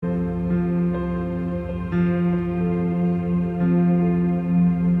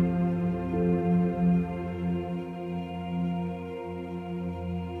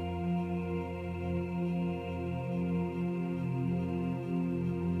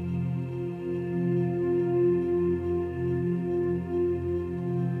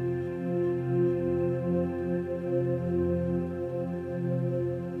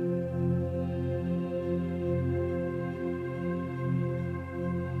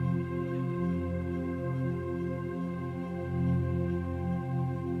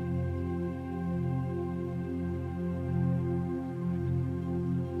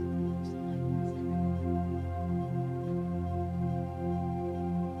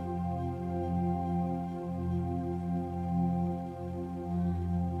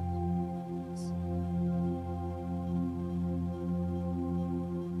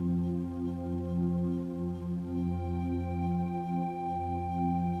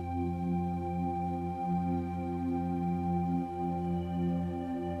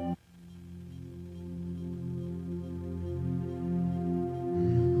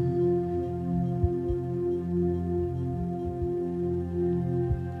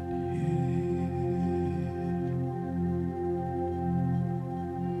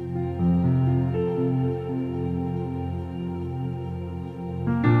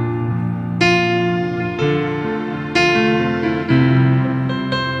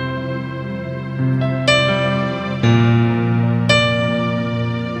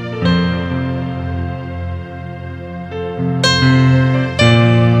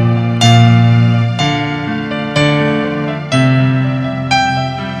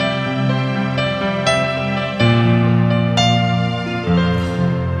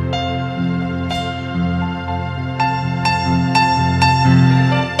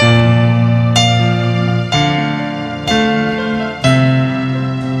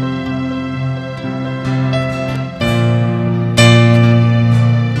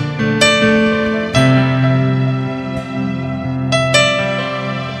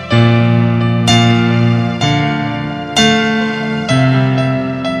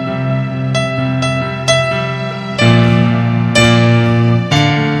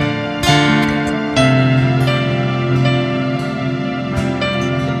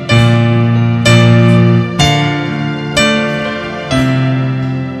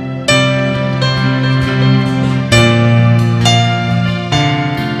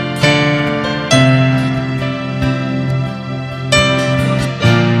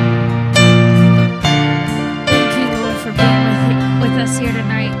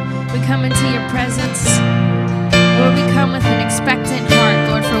tonight. We come into your presence. Lord, we come with an expectant heart,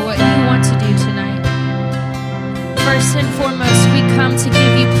 Lord, for what you want to do tonight. First and foremost, we come to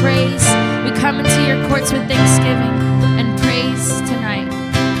give you praise. We come into your courts with thanksgiving and praise tonight.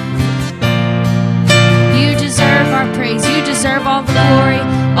 You deserve our praise. You deserve all the glory,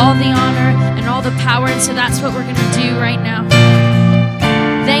 all the honor, and all the power. And so that's what we're going to do right now.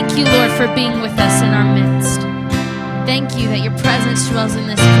 Thank you, Lord, for being with us in our midst. Thank you that your presence dwells in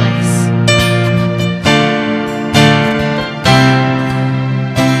this place.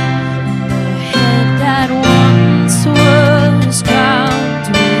 The head that once was crowned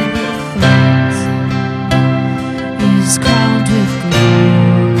with thorns is crowned with glory.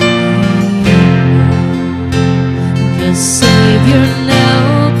 The Savior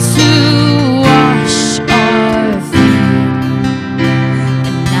knelt to wash our feet,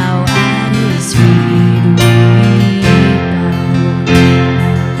 and now at his feet we bow.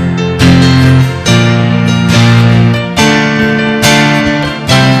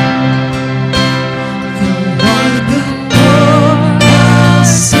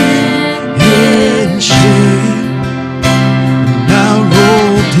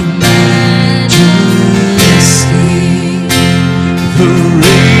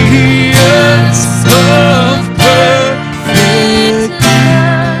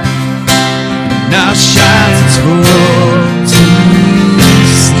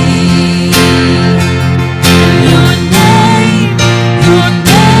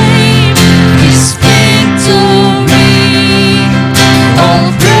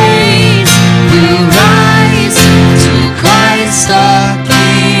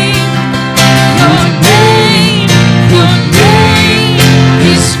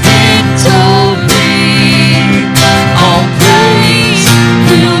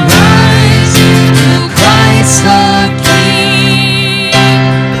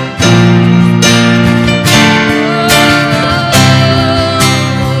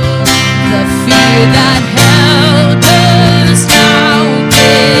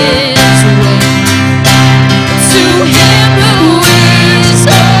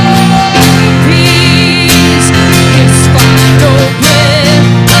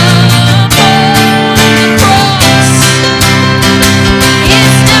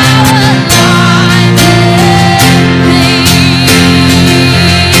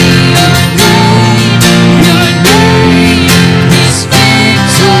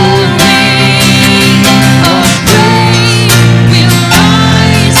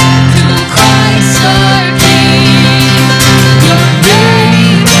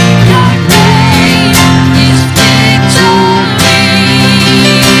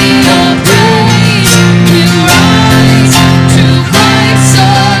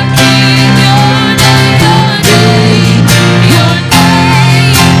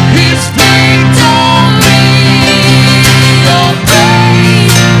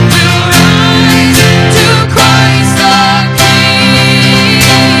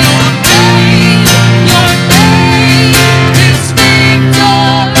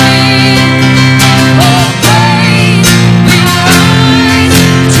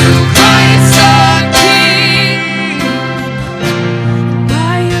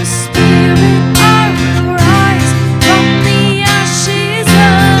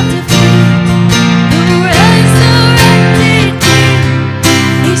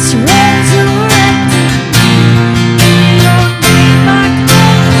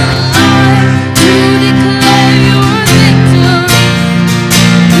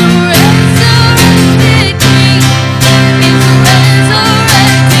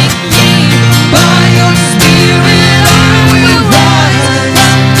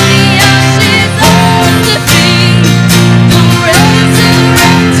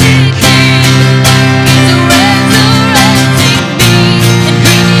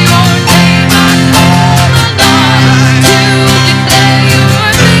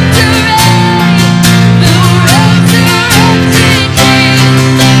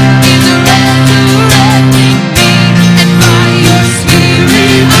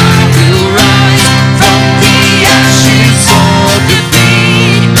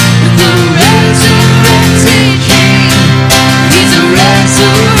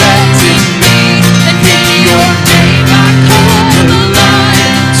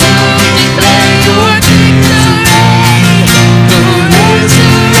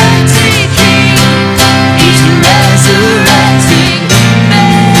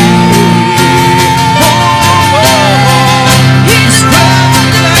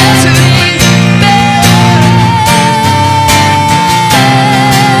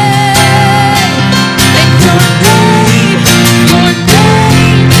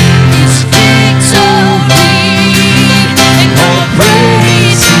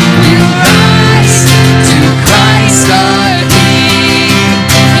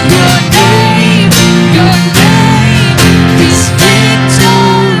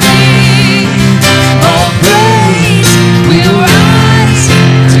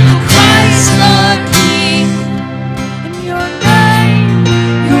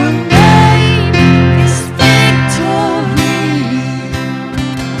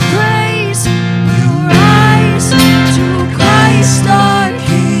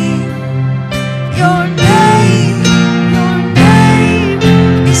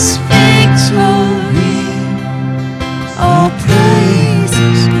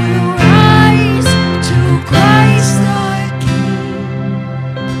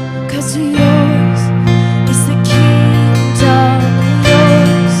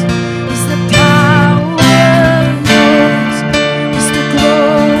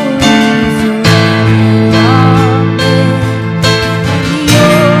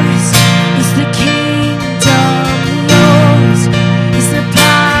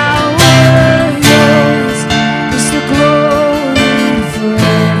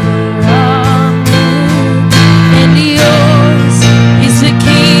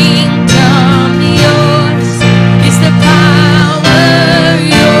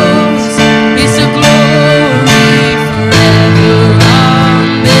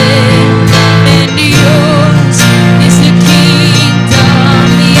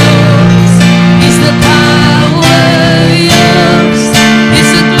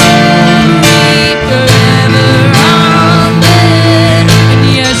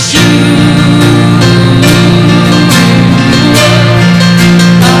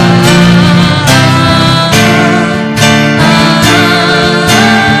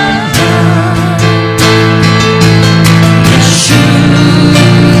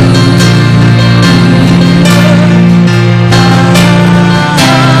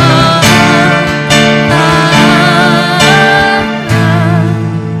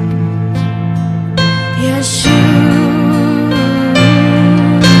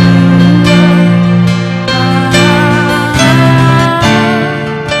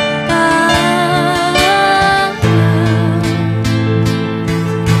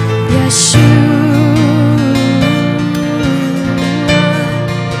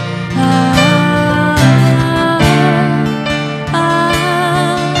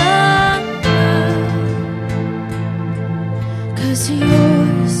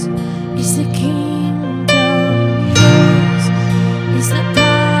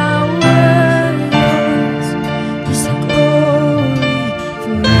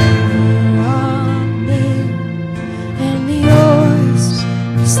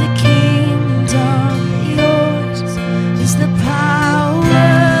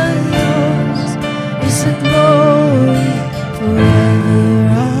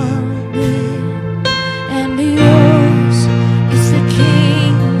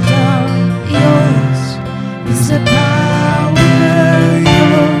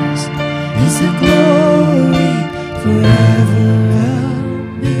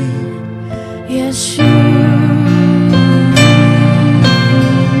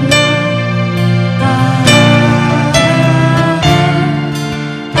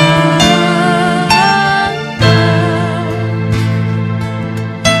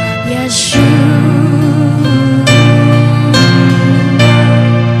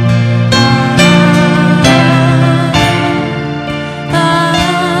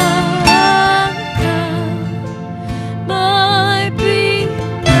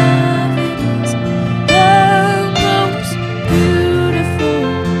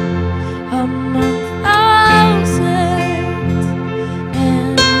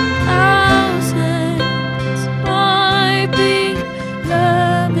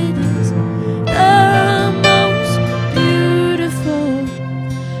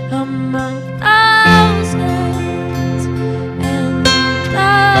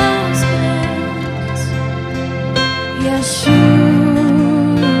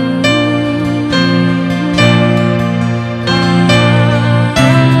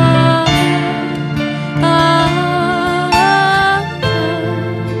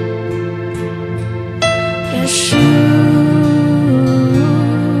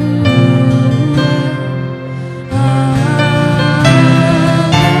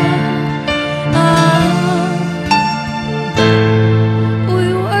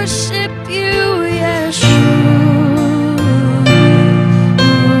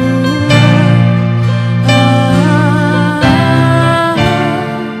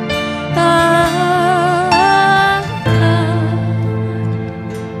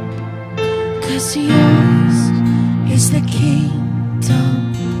 'Cause yours is the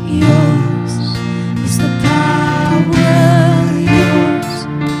kingdom, yours is the power, yours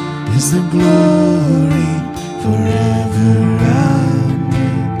is the glory forever.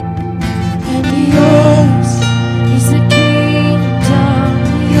 Amen. And yours is the kingdom,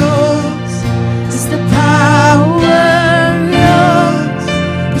 yours is the power, yours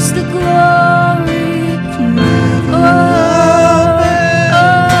is the glory forever.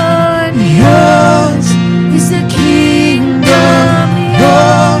 And yours is the kingdom,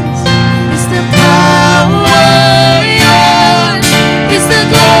 yours is the power, yours is the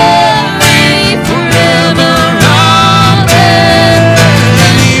glory forever. Amen.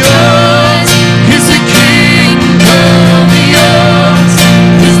 And yours is the kingdom, yours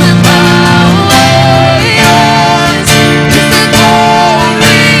is the power, yours is the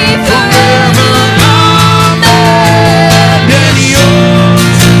glory forever. Amen. And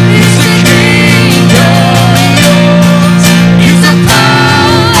yours is the kingdom, yours is the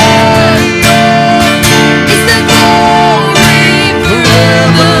power, yours is the glory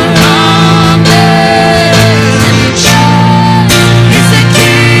forever. Amen. And yours is the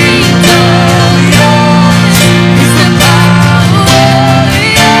kingdom, yours is the power,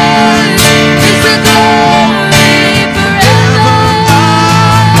 yours is the glory forever.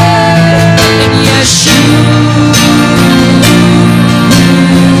 And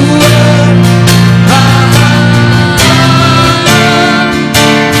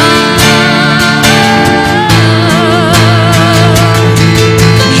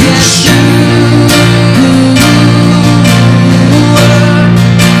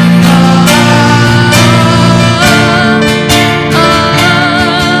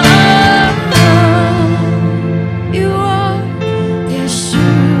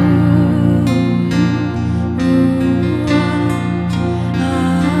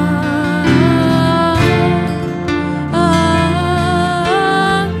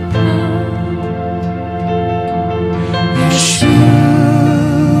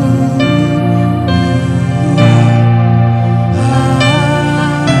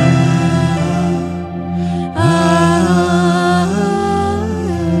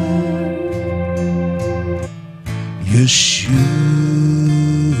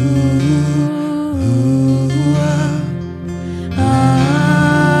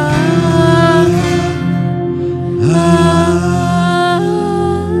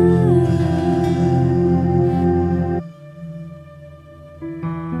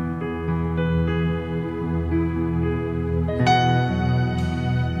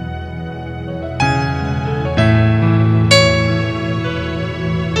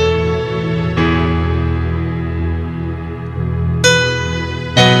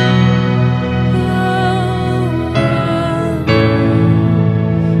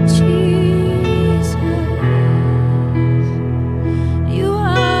you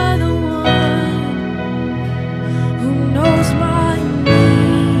are the one who knows my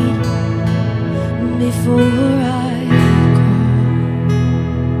need before I call.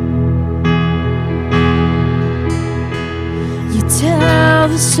 You tell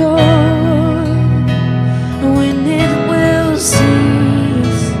the storm when it will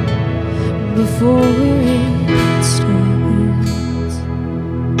cease before it starts.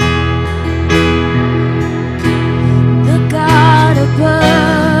 The God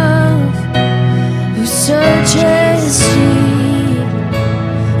above who searches deep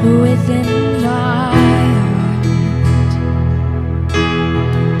within my heart.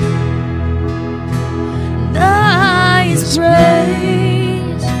 The highest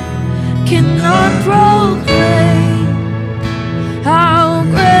praise cannot proclaim how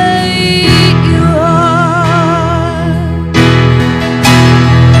great you are.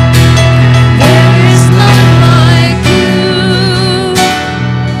 There is none like you,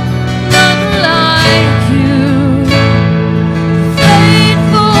 none like you.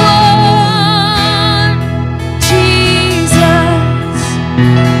 Faithful one, Jesus.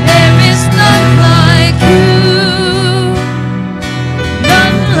 There is none like you,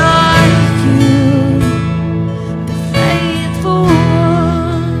 none like you. The faithful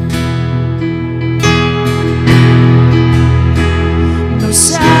one. No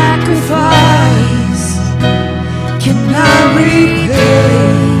sacrifice cannot repay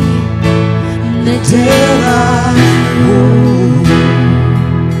the debt I owe.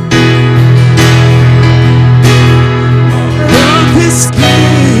 Of this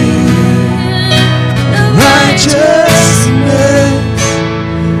gift,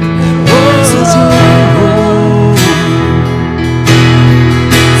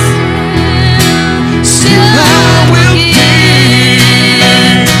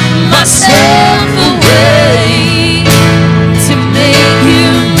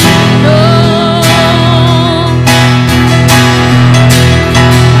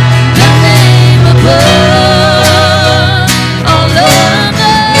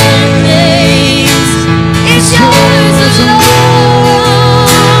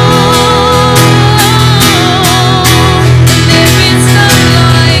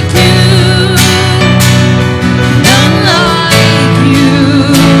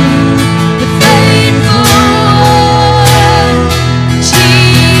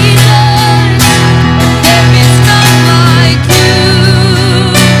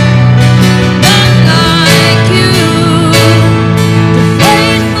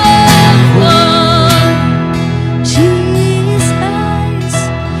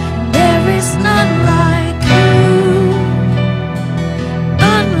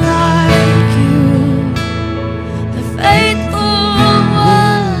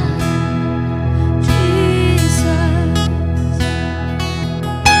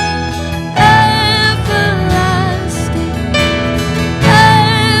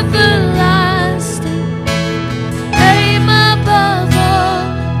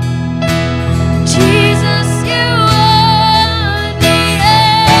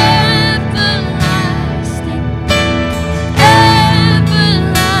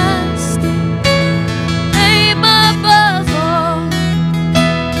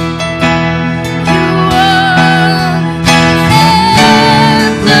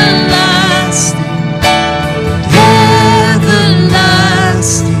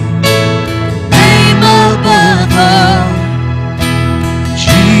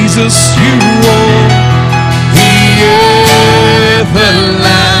 Jesus, you are the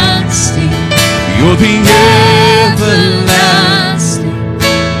everlasting. You're the everlasting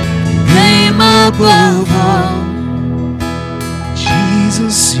name above all.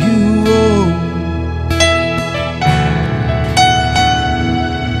 Jesus, you are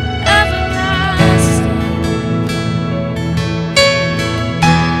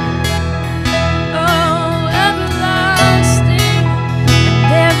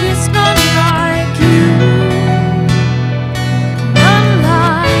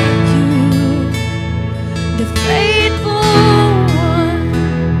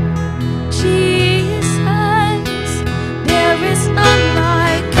There is none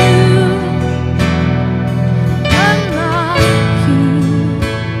like you.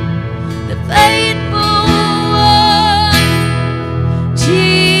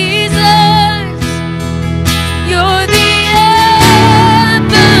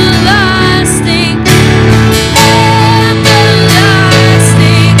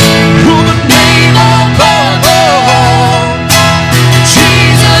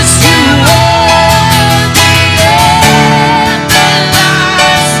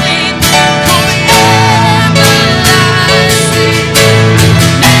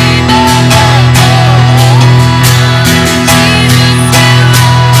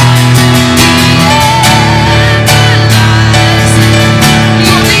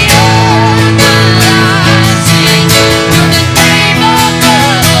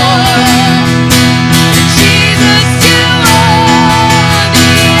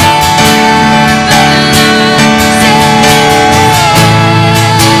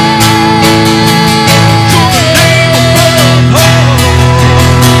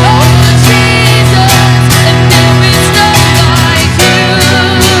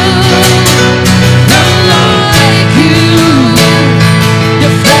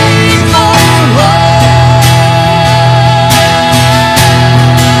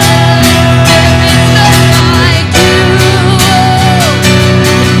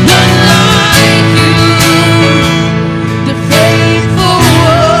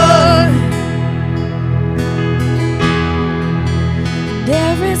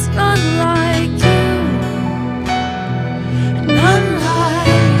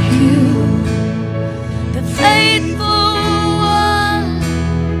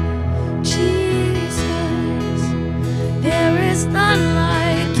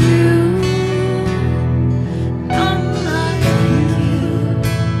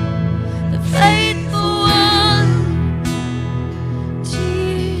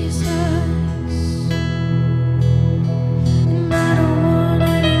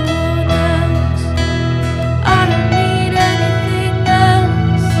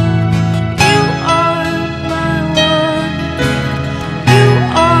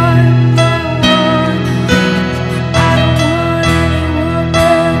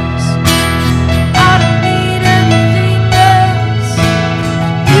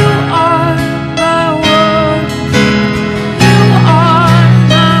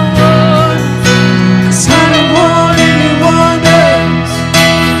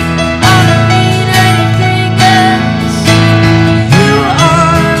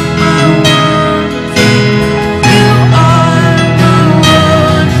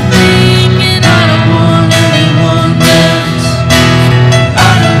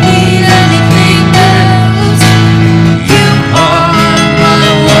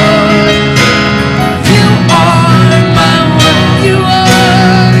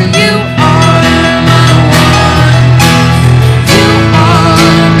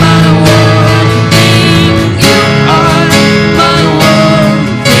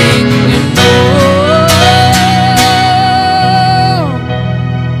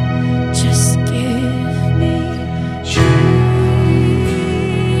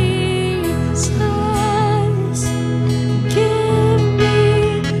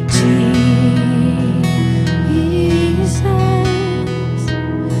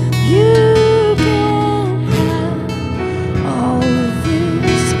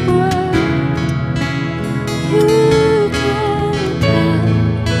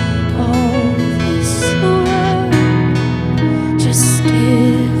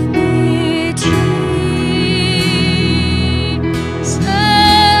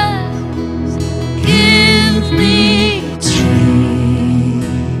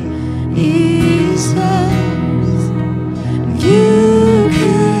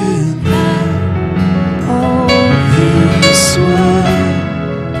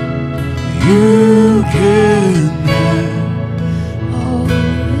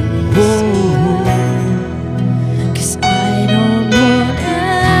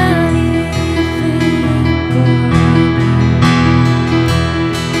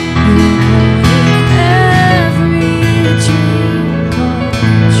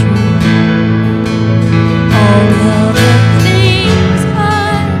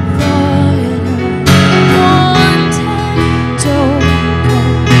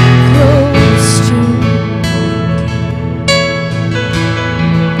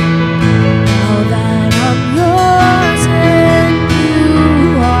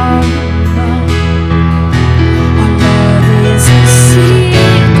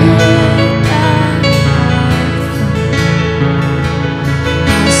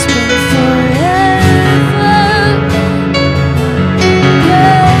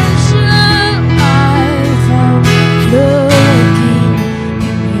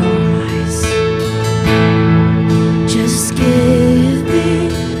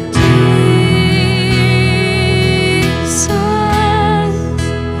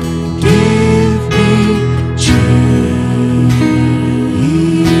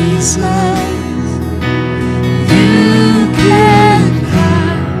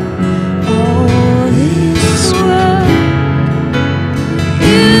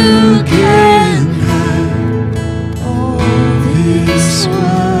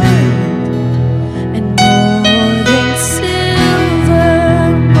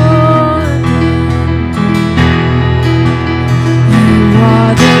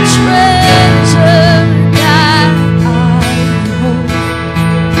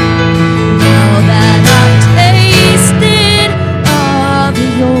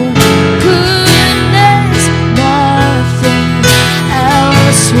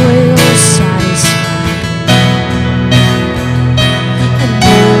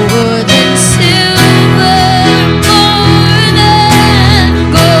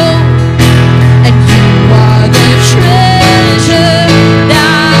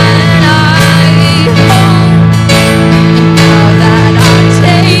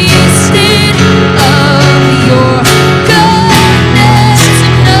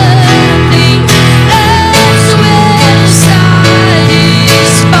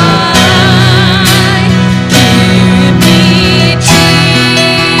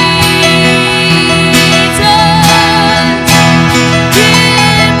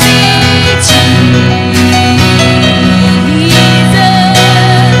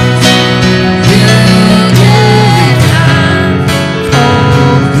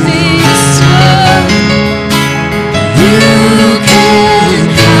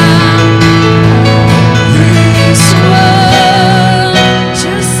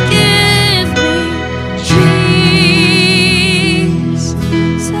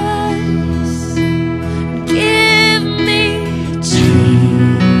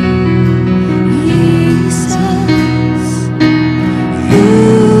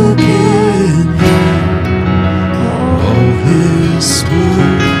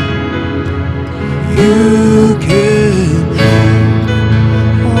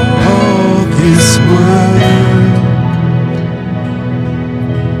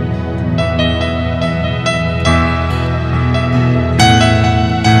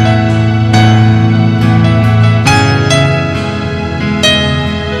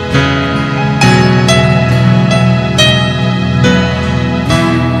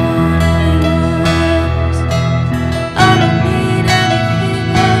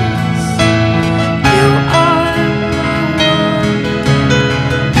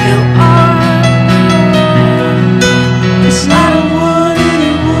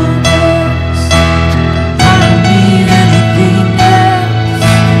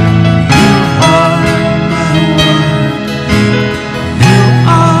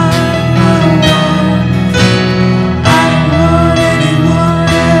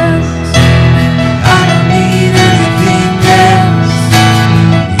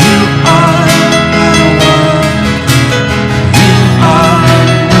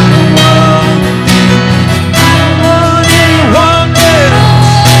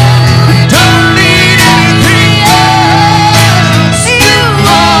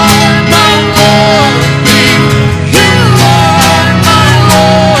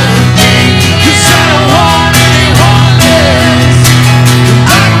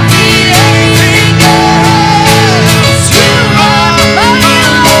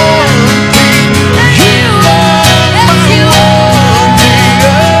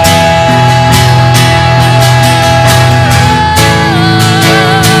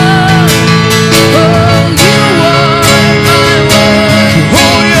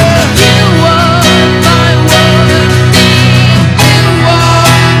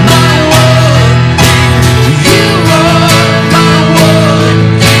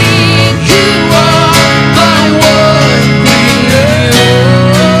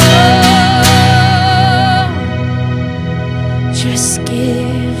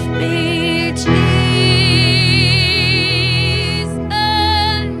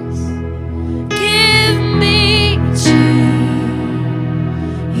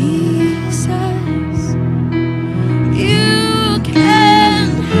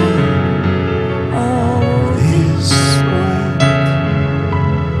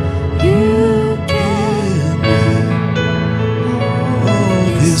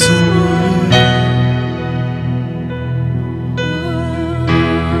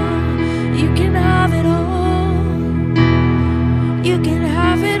 can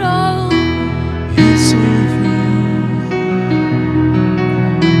have it all. It's all for you.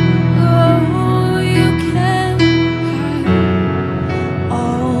 Oh, you can have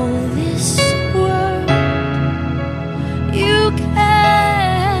all this world. You can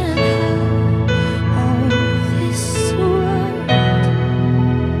have all this world.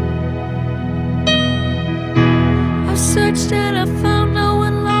 I've searched and I found no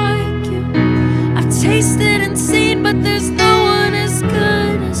one like you. I've tasted and seen, but there's no one as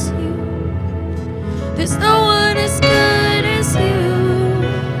good as you. There's no one as good as you.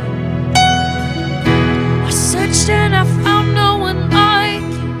 I searched and I found no one like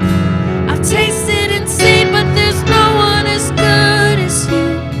you. I've tasted and seen, but there's no one as good as you.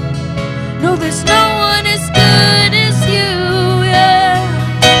 No, there's no one as good as you, yeah.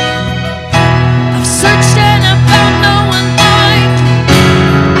 I've searched and I found no one like you.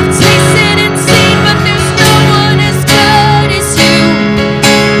 I've tasted and seen, but there's no one as good as you.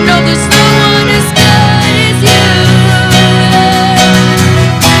 No, there's no one as good as you, yeah.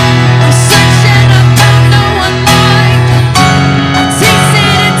 I've searched and I found no one like you. I've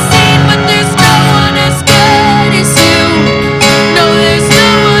tasted and seen, but there's no one as good as you. No, there's no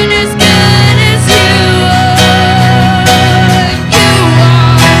one as good as you. You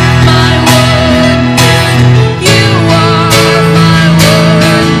are my one. You are my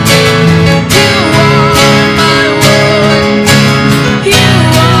one. You are my one. You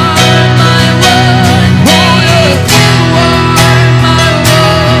are my one. You are my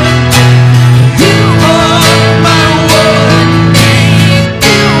one. You are my one.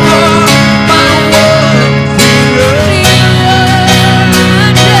 You are my one. I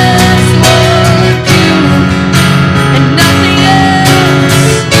just want you and nothing else.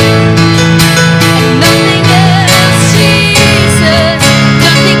 And nothing else, Jesus.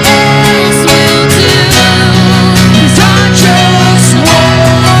 Nothing else will do. 'Cause I just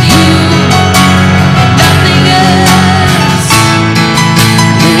want you and nothing else.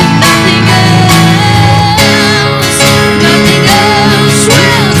 And nothing else. Nothing else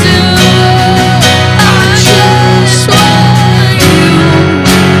will do. I just want you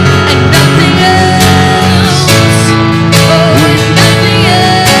and nothing else. Oh, and nothing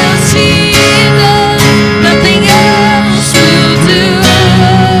else, Jesus. Nothing else will do.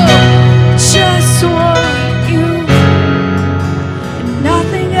 Just want you and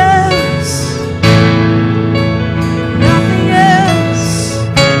nothing else. Nothing else.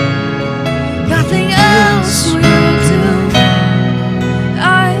 Nothing else will do. I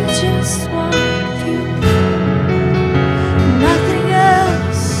just want you. Nothing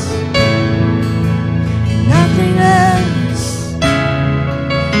else. Nothing else.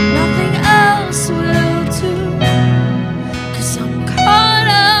 Nothing else will do. 'Cause I'm caught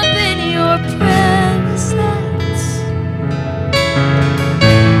up in your presence.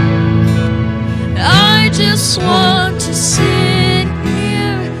 I just want to sit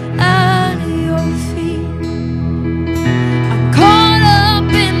here at your feet. I'm caught up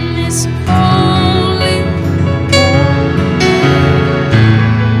in this holy moment.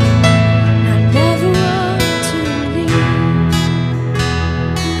 I never want to leave.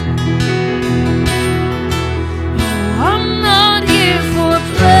 Oh, I'm not here for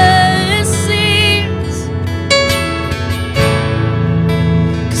blessings.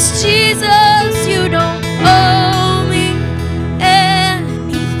 'Cause Jesus, you don't owe me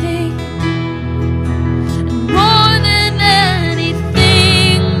anything. And more than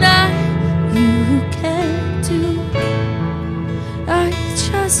anything that you can do, I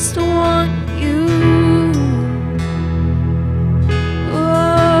just want you.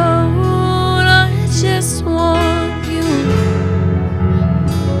 Oh, I just want you.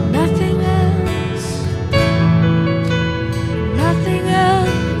 Nothing else. Nothing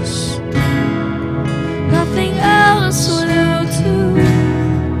else. Nothing else will do.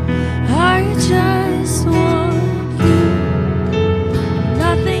 I just want you.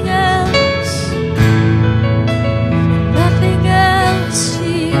 Nothing else. Nothing else,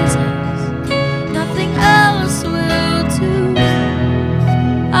 Jesus.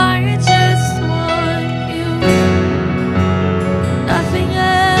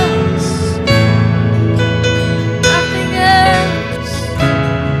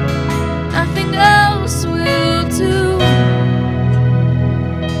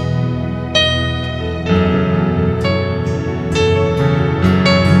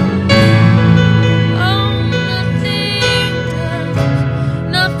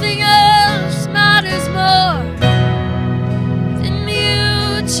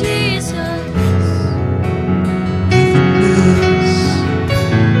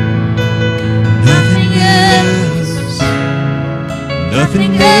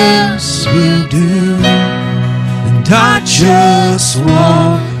 Nothing else will do. And I just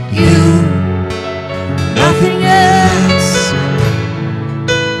want you. Nothing else.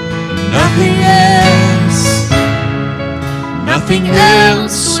 Nothing else. Nothing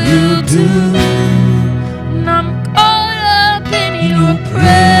else will do. And I'm caught up in your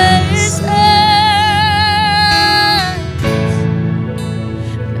presence.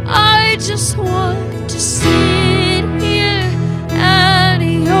 I just want to sit here at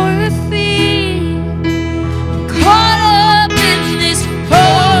your feet, caught up in this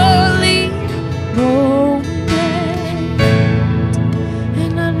holy moment,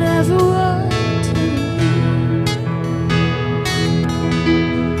 and I never want to leave.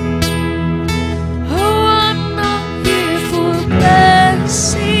 Oh, I'm not here for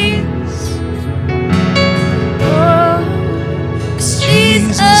blessings. Oh, 'cause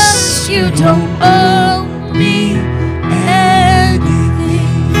Jesus, you don't owe me anything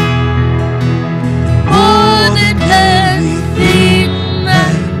more than anything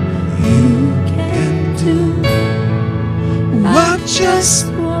that you can do. I just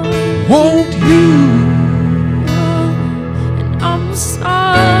want you. And I'm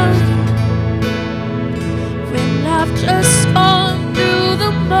sorry when I've just gone through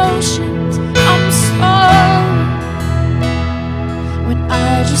the motions. I'm sorry when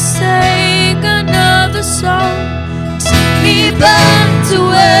I just sang another song. Take me back to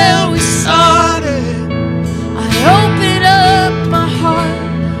where we started. I open up my heart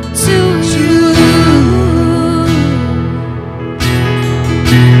to you.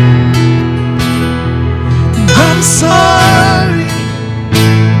 I'm sorry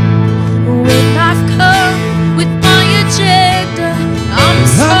When I've come with my agenda, I'm I'm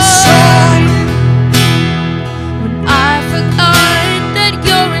sorry. sorry When I forgot that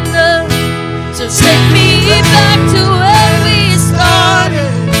you're enough, so take me back to where we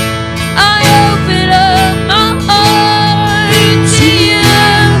started. I open up my heart to you.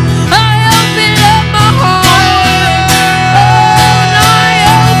 I open up my heart. Oh, and I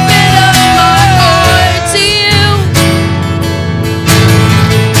open up my heart to you.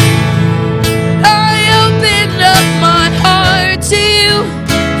 I open up my heart to you.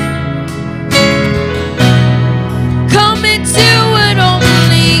 Come and do what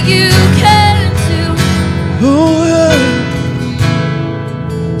only you can do. Oh yeah.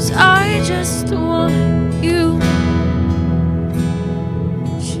 'Cause I just want you,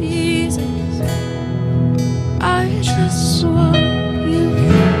 Jesus. I just want you.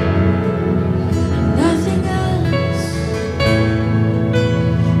 Nothing else.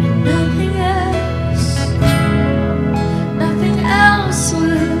 Nothing else. Nothing else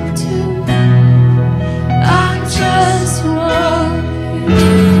will do. I just want you.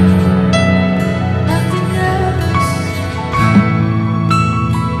 Nothing else.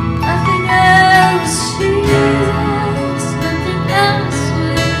 Nothing else, Jesus. Nothing else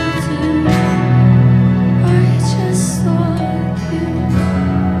will do. I just want you.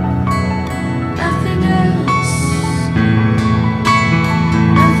 Nothing else.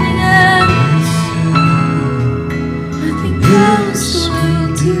 Nothing else. Nothing else will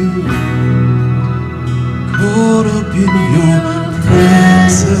do. Caught up in your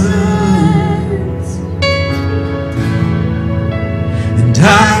presence, and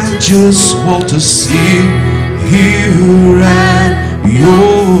I just want to sit here at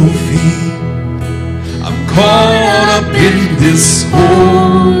your feet. I'm caught up in this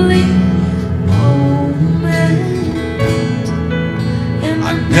holy moment, and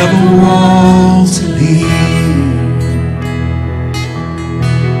I never want to leave.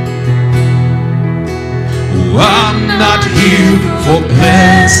 Oh, I'm not here for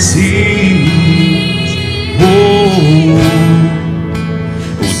blessings. Oh,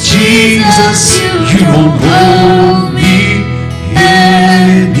 Jesus, you don't owe me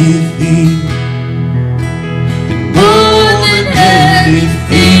anything. And more than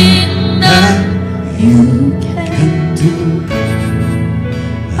anything that you can do,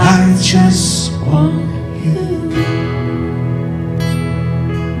 I just want you.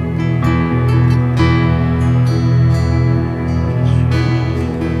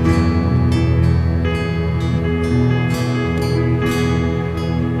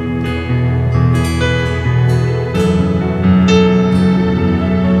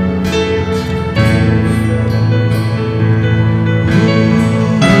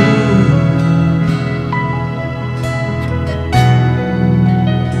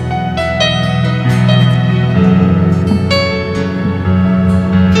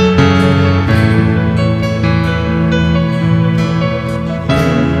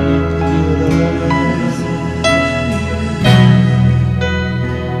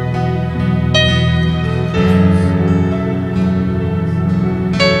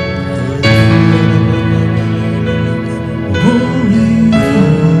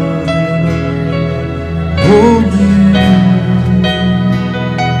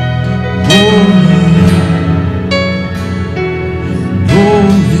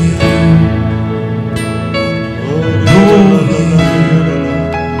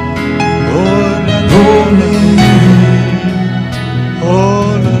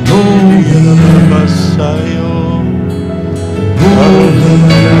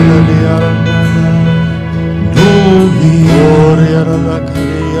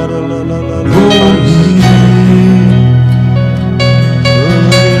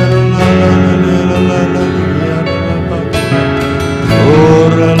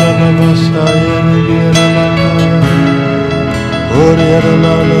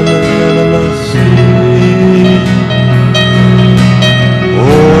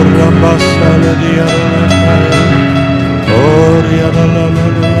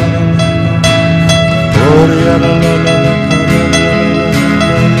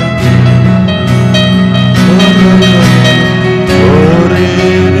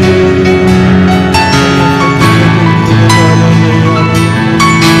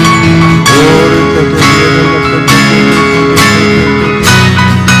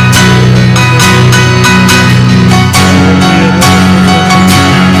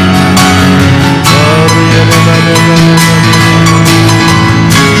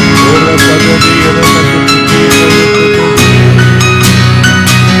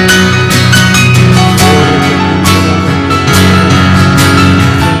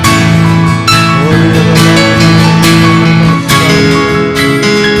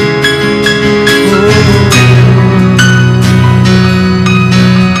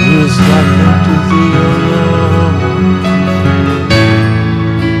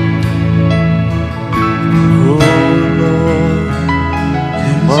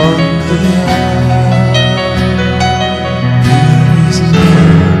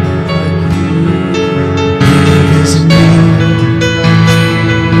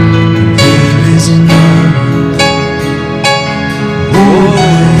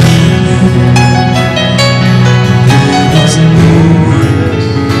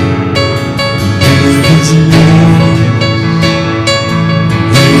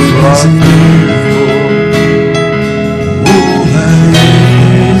 are fearful. Oh, thy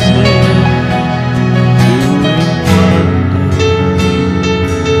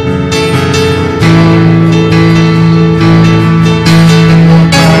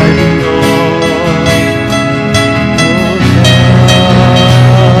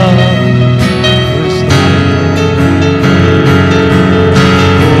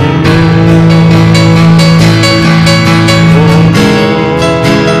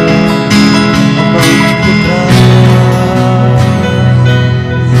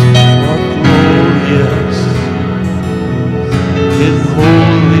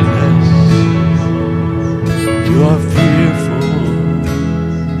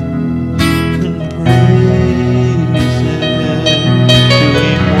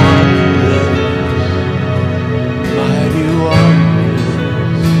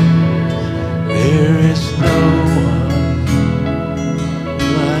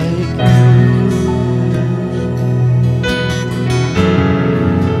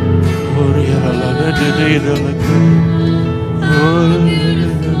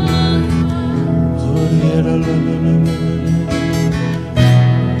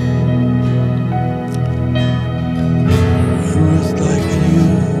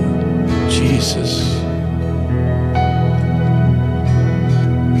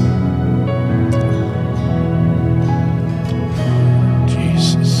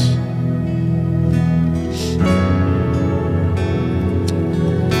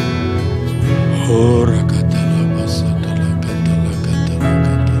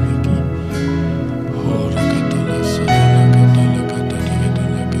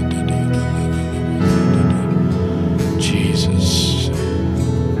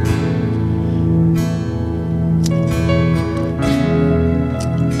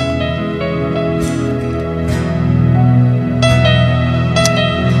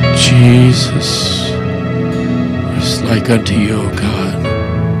Jesus, it's like unto you, O God.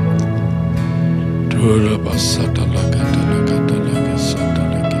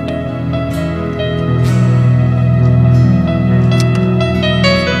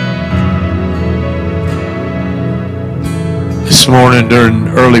 This morning during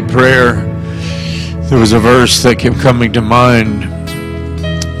early prayer, there was a verse that kept coming to mind.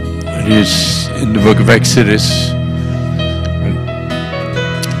 It is in the book of Exodus.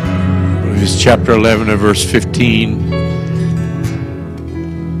 It's chapter 11 and verse 15.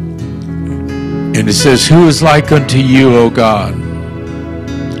 And it says, who is like unto you, O God,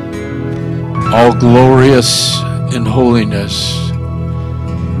 all glorious in holiness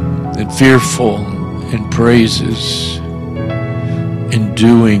and fearful in praises and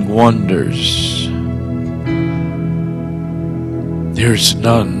doing wonders. There's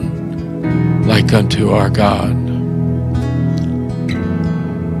none like unto our God.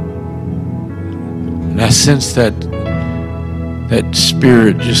 And I sense that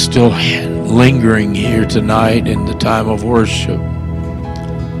spirit just still lingering here tonight in the time of worship.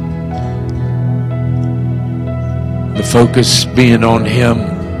 The focus being on Him,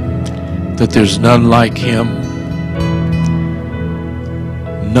 that there's none like Him.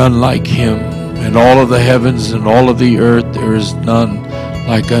 None like Him. In all of the heavens and all of the earth, there is none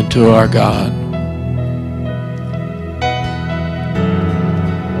like unto our God.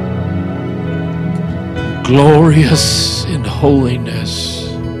 Glorious in holiness,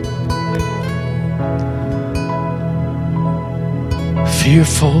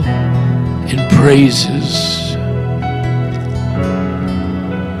 fearful in praises,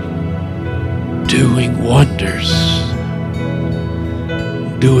 doing wonders,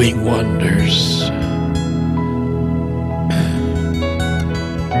 doing wonders.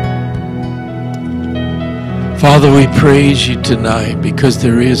 Father, we praise you tonight because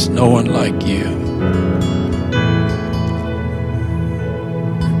there is no one like you.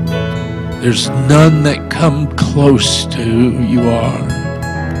 There's none that come close to who you are.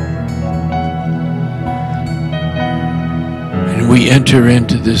 And we enter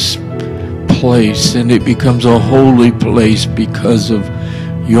into this place and it becomes a holy place because of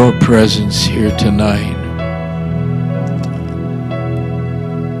your presence here tonight.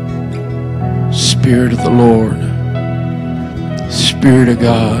 Spirit of the Lord, Spirit of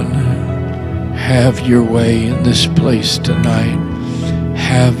God, have your way in this place tonight.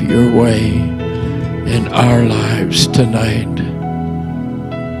 Have your way in our lives tonight.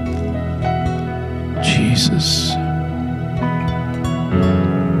 Jesus.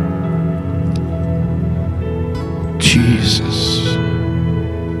 Jesus.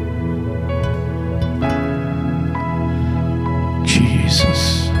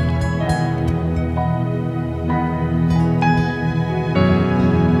 Jesus.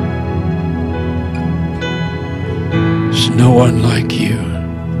 no one like you.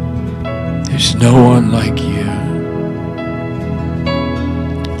 There's no one like you.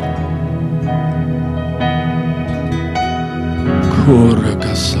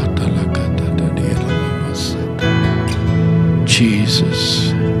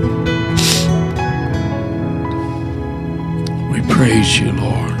 Jesus, we praise you,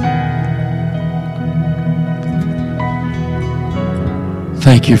 Lord.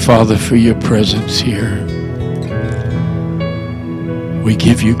 Thank you, Father, for your presence here. We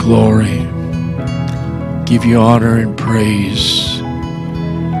give you glory, give you honor and praise.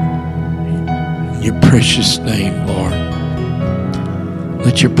 In your precious name, Lord.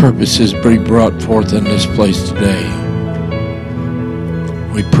 Let your purposes be brought forth in this place today.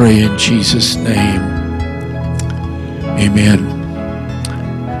 We pray in Jesus' name. Amen.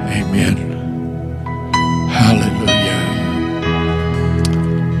 Amen. Hallelujah.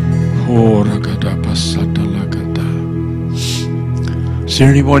 Is there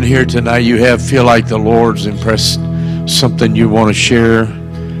anyone here tonight you feel like the Lord's impressed something you want to share?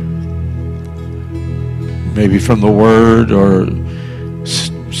 Maybe from the Word or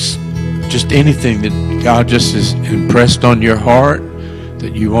just anything that God just has impressed on your heart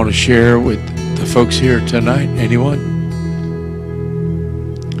that you want to share with the folks here tonight? Anyone?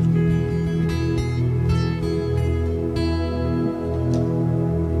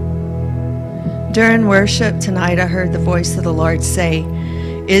 During worship tonight, I heard the voice of the Lord say,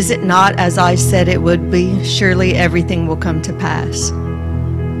 "Is it not as I said it would be? Surely everything will come to pass."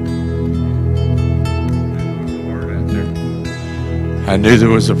 I knew there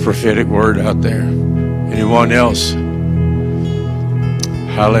was a prophetic word out there. Anyone else?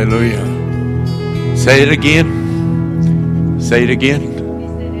 Hallelujah. Say it again. Say it again.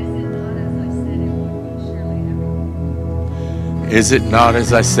 Is it not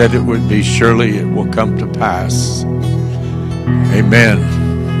as I said it would be? Surely it will come to pass. Amen.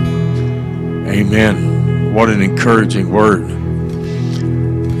 Amen. What an encouraging word.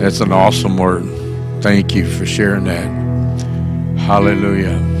 That's an awesome word. Thank you for sharing that.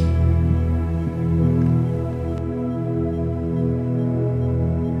 Hallelujah.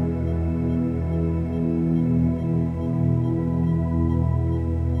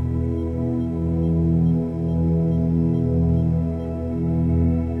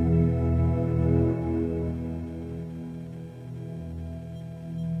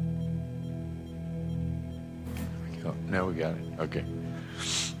 Now we got it. Okay.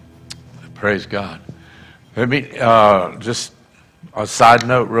 Praise God. Let me just a side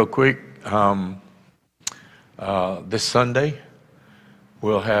note real quick. This Sunday,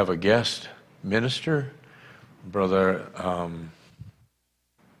 we'll have a guest minister, Brother,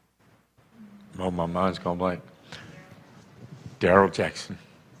 my mind's gone blank. Darrell Jackson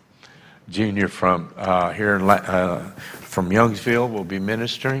Jr. from here from Youngsville will be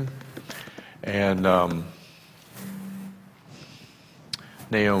ministering. And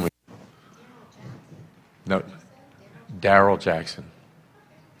Naomi. No, Darrell Jackson.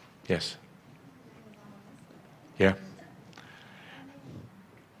 Yes. Yeah.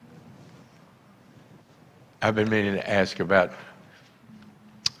 I've been meaning to ask about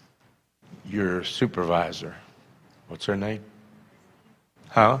your supervisor. What's her name?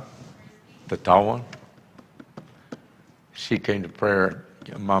 Huh? The tall one? She came to prayer,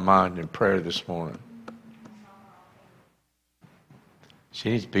 in my mind, in prayer this morning. She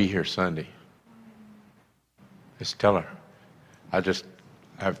needs to be here Sunday. Just tell her. I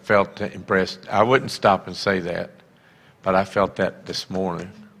felt impressed. I wouldn't stop and say that, but I felt that this morning.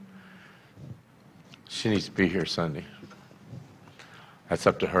 She needs to be here Sunday. That's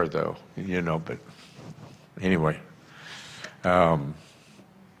up to her, though, but anyway. I'm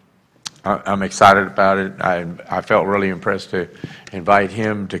excited about it. I felt really impressed to invite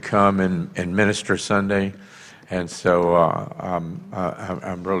him to come and minister Sunday. And so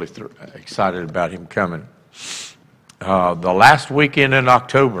I'm really excited about him coming. The last weekend in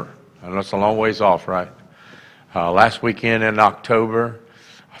October, I know it's a long ways off, right? Last weekend in October,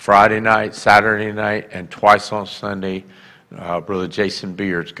 Friday night, Saturday night, and twice on Sunday, Brother Jason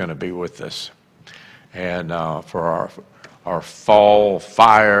Beard's going to be with us. And for our fall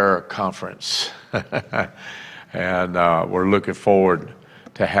fire conference. And we're looking forward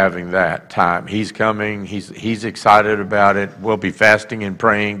to having that time. He's coming. He's excited about it. We'll be fasting and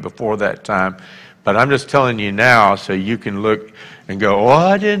praying before that time. But I'm just telling you now so you can look and go, oh,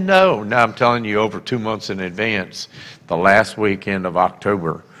 I didn't know. Now I'm telling you over 2 months in advance, the last weekend of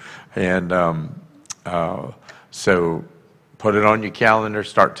October. And so put it on your calendar.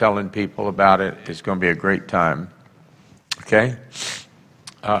 Start telling people about it. It's going to be a great time. Okay?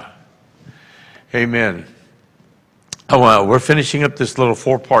 Amen. We're finishing up this little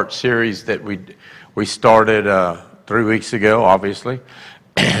 4-part series that we started 3 weeks ago, obviously.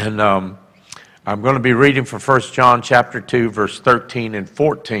 And I'm going to be reading from 1 John chapter 2, verse 13 and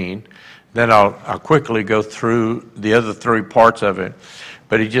 14. Then I'll quickly go through the other 3 parts of it.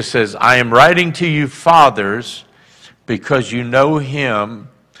 But he just says, I am writing to you, fathers, because you know him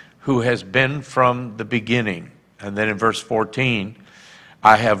who has been from the beginning. And then in verse 14,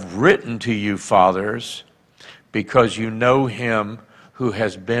 I have written to you, fathers, because you know him who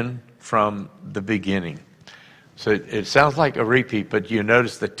has been from the beginning. So it sounds like a repeat, but you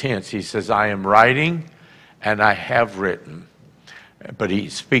notice the tense. He says, I am writing and I have written. But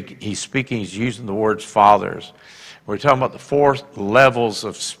he's speaking, he's using the words fathers. We're talking about the 4 levels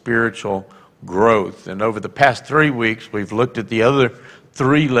of spiritual growth. And over the past 3 weeks, we've looked at the other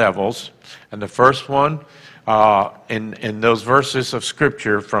 3 levels. And the first one, in those verses of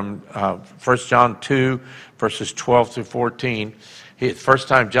Scripture from 1 John 2, verses 12 through 14, first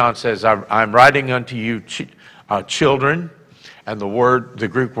time John says, I'm writing unto you children, and the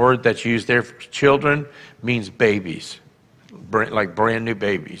Greek word that's used there for children means babies, like brand new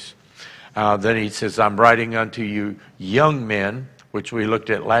babies. Then he says, I'm writing unto you young men, which we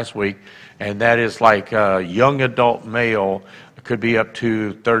looked at last week, and that is like a young adult male, could be up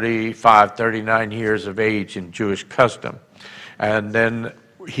to 35, 39 years of age in Jewish custom. And then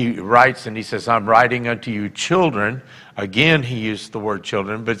he writes and he says, I'm writing unto you children. Again, he used the word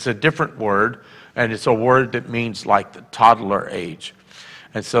children, but it's a different word, and it's a word that means like the toddler age.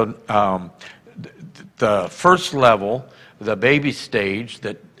 And so the first level, the baby stage,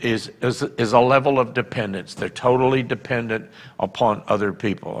 that is a level of dependence. They're totally dependent upon other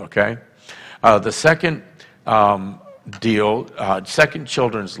people, okay? The second second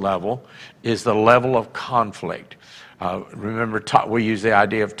children's level is the level of conflict. Remember, we use the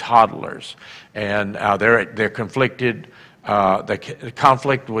idea of toddlers, and they're conflicted. They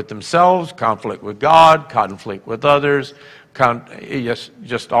conflict with themselves, conflict with God, conflict with others,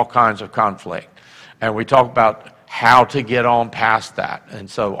 just all kinds of conflict. And we talk about how to get on past that. And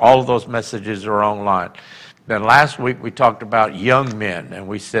so all of those messages are online. Then last week we talked about young men, and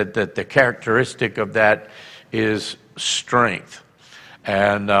we said that the characteristic of that is strength.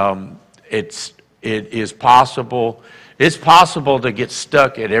 And it is possible. It's possible to get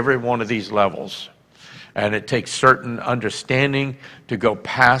stuck at every one of these levels. And it takes certain understanding to go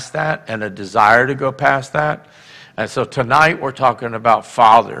past that and a desire to go past that. And so tonight we're talking about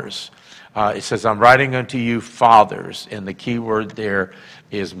fathers. It says, I'm writing unto you fathers, and the key word there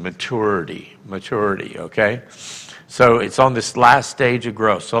is maturity, okay? So it's on this last stage of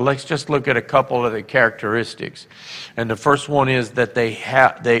growth. So let's just look at a couple of the characteristics. And the first one is that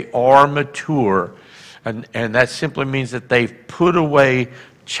they are mature, and that simply means that they've put away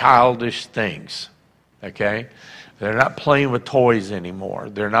childish things, okay? They're not playing with toys anymore.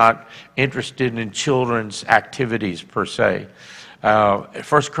 They're not interested in children's activities per se. 1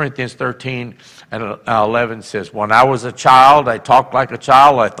 Corinthians 13 and 11 says, when I was a child, I talked like a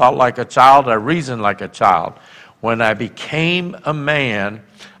child, I thought like a child, I reasoned like a child. When I became a man,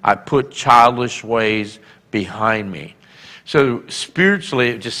 I put childish ways behind me. So spiritually,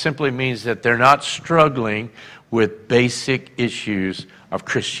 it just simply means that they're not struggling with basic issues of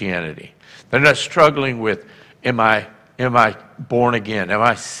Christianity. They're not struggling with, am I born again? Am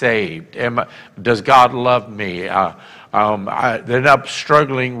I saved? Does God love me? They're not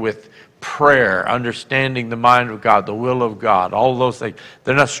struggling with prayer, understanding the mind of God, the will of God, all those things.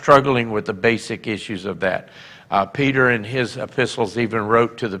 They're not struggling with the basic issues of that. Peter in his epistles even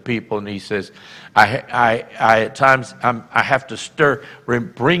wrote to the people, and he says, I at times I have to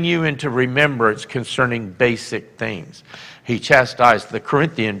bring you into remembrance concerning basic things. He chastised the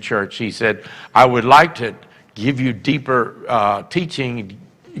Corinthian church. He said, I would like to give you deeper teaching,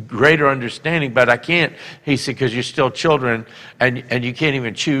 greater understanding, but I can't. He said, because you're still children, and you can't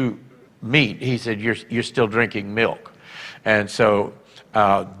even chew meat. He said, you're still drinking milk. And so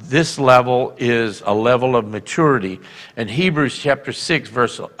this level is a level of maturity. In Hebrews chapter 6,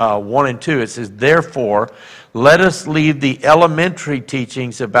 verse 1 and 2, it says, therefore, let us leave the elementary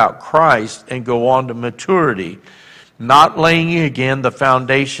teachings about Christ and go on to maturity, not laying again the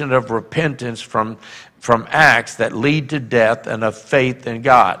foundation of repentance from acts that lead to death and of faith in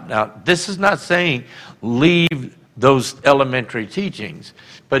God. Now, this is not saying leave those elementary teachings,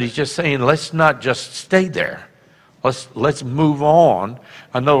 but he's just saying let's not just stay there. Let's move on.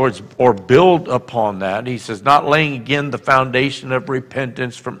 In other words, or build upon that. He says, not laying again the foundation of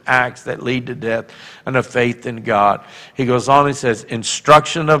repentance from acts that lead to death and of faith in God. He goes on, he says,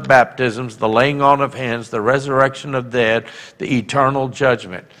 instruction of baptisms, the laying on of hands, the resurrection of dead, the eternal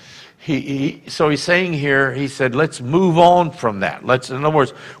judgment. So he's saying here, he said, let's move on from that. In other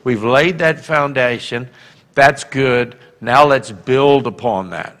words, we've laid that foundation. That's good. Now let's build upon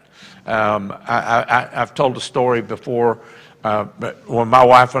that. I've told a story before, but when my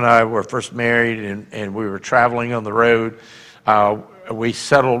wife and I were first married and we were traveling on the road, we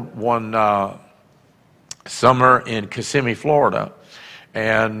settled one summer in Kissimmee, Florida,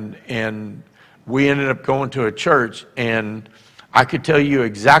 and we ended up going to a church, and I could tell you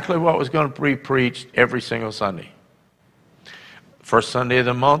exactly what was going to be preached every single Sunday. First Sunday of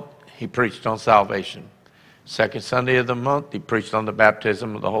the month, he preached on salvation. Second Sunday of the month, he preached on the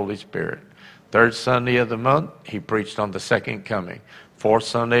baptism of the Holy Spirit. Third Sunday of the month, he preached on the second coming. Fourth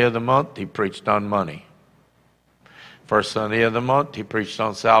Sunday of the month, he preached on money. First Sunday of the month, he preached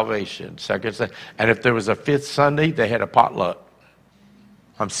on salvation. Second Sunday, and if there was a fifth Sunday, they had a potluck.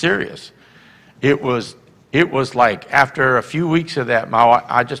 I'm serious. It was like after a few weeks of that,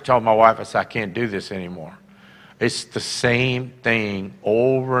 I just told my wife, I said, I can't do this anymore. It's the same thing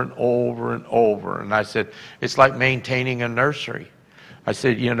over and over and over. And I said, it's like maintaining a nursery. I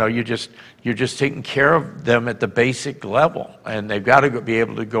said, you're just taking care of them at the basic level, and they've got to be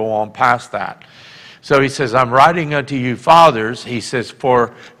able to go on past that. So he says, I'm writing unto you fathers, he says,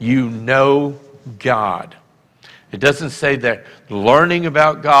 for you know God. It doesn't say that learning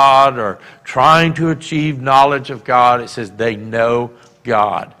about God or trying to achieve knowledge of God. It says they know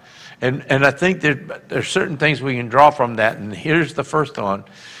God. And I think there's certain things we can draw from that. And here's the first one.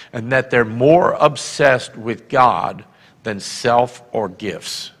 And that they're more obsessed with God than self or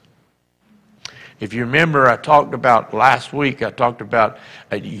gifts. If you remember, last week, I talked about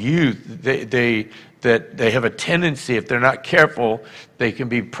youth. They have a tendency, if they're not careful, they can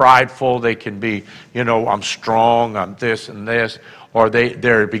be prideful. They can be, I'm strong, I'm this and this. Or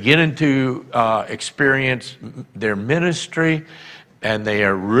they're beginning to experience their ministry, and they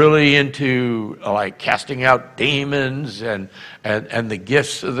are really into like casting out demons and the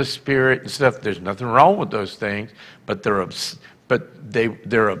gifts of the Spirit and stuff. There's nothing wrong with those things, but they're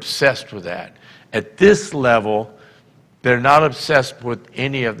obsessed with that. At this level, they're not obsessed with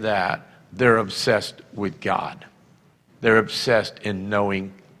any of that. They're obsessed with God. They're obsessed in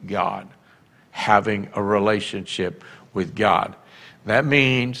knowing God, having a relationship with God. That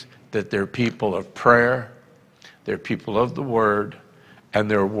means that they're people of prayer, they're people of the Word,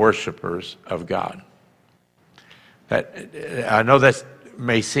 and they're worshipers of God. I know that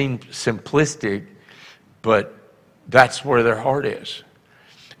may seem simplistic, but that's where their heart is.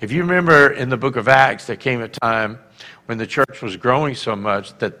 If you remember in the book of Acts, there came a time when the church was growing so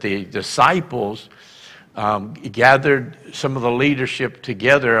much that the disciples gathered some of the leadership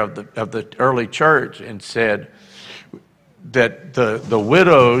together of the early church and said that the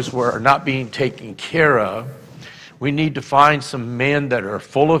widows were not being taken care of. We need to find some men that are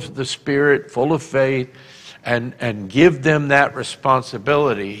full of the Spirit, full of faith, and give them that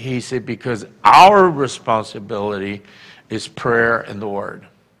responsibility. He said, because our responsibility is prayer and the Word.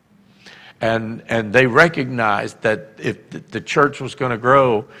 And they recognized that if the church was going to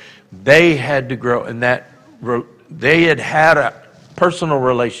grow, they had to grow, and that they had a personal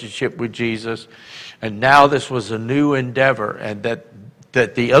relationship with Jesus, and now this was a new endeavor, and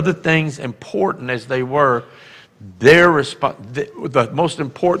that the other things, important as they were, the most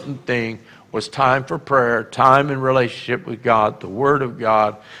important thing was time for prayer, time in relationship with God, the Word of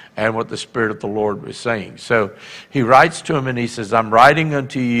God, and what the Spirit of the Lord was saying. So he writes to him and he says, I'm writing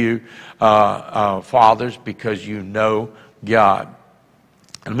unto you, fathers, because you know God.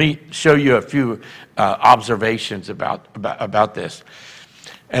 Let me show you a few observations about this.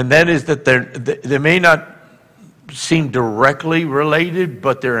 And that is that they may not seem directly related,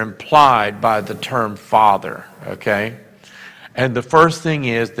 but they're implied by the term father, okay? And the first thing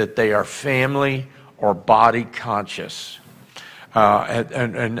is that they are family or body conscious.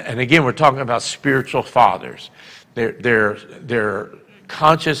 And again, we're talking about spiritual fathers. They're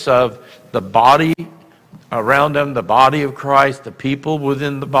conscious of the body around them, the body of Christ, the people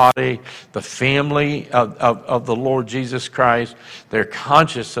within the body, the family of the Lord Jesus Christ. They're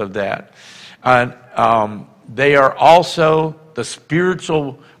conscious of that. And they are also the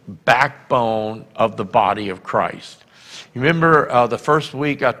spiritual backbone of the body of Christ. You remember the first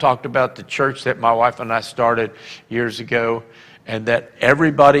week I talked about the church that my wife and I started years ago, and that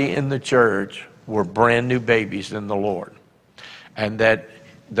everybody in the church were brand new babies in the Lord. And that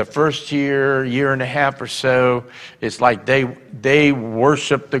the first year and a half or so, it's like they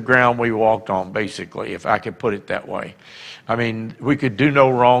worshiped the ground we walked on, basically, if I could put it that way. I mean, we could do no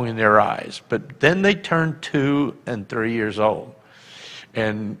wrong in their eyes. But then they turned 2 and 3 years old.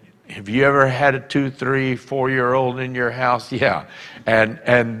 And Have you ever had a 2, 3, 4-year-old in your house? Yeah.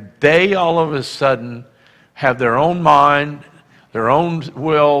 And they all of a sudden have their own mind, their own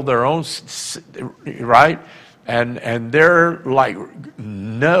will, their own, right? And they're like,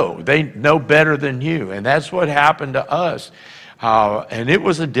 no, they know better than you. And that's what happened to us. And it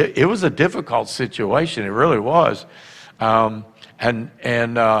was a difficult situation. It really was. Because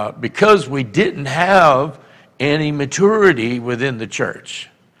we didn't have any maturity within the church.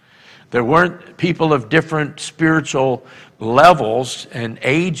 There weren't people of different spiritual levels and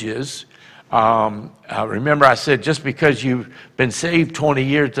ages. Remember I said just because you've been saved 20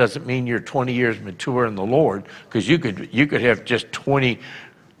 years doesn't mean you're 20 years mature in the Lord, because you could have just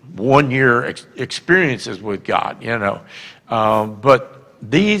 21-year experiences with God, you know. But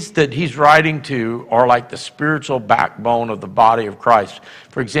these that he's writing to are like the spiritual backbone of the body of Christ.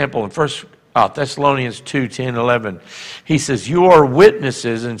 For example, in 1 Thessalonians 2, 10, 11, he says, you are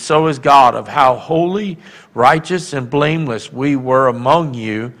witnesses, and so is God, of how holy, righteous, and blameless we were among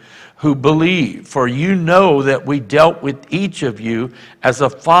you who believe. For you know that we dealt with each of you as a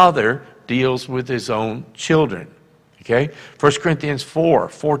father deals with his own children. Okay? 1 Corinthians 4,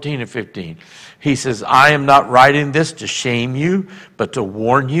 14 and 15. He says, I am not writing this to shame you, but to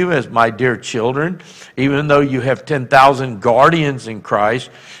warn you as my dear children. Even though you have 10,000 guardians in Christ,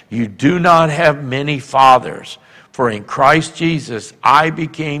 you do not have many fathers. For in Christ Jesus, I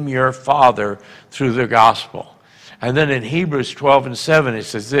became your father through the gospel. And then in Hebrews 12 and 7, it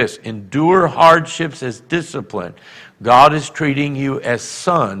says this, endure hardships as discipline. God is treating you as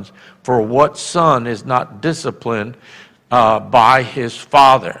sons, for what son is not disciplined by his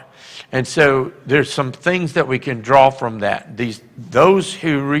father? And so there's some things that we can draw from that. Those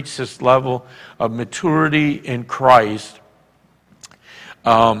who reach this level of maturity in Christ,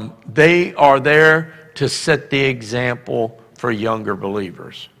 they are there to set the example for younger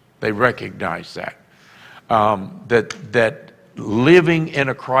believers. They recognize that. That living in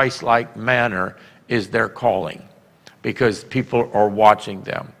a Christ-like manner is their calling, because people are watching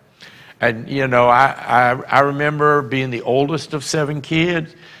them. And, you know, I remember being the oldest of 7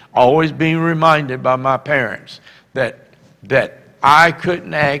 kids, always being reminded by my parents that I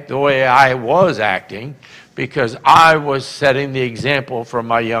couldn't act the way I was acting, because I was setting the example for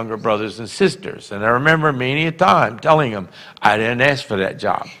my younger brothers and sisters. And I remember many a time telling them, I didn't ask for that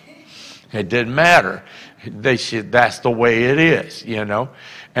job. It didn't matter. They said, that's the way it is, you know.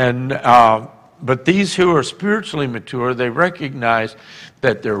 And but these who are spiritually mature, they recognize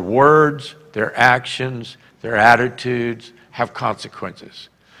that their words, their actions, their attitudes have consequences,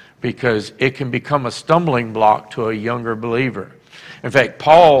 because it can become a stumbling block to a younger believer. In fact,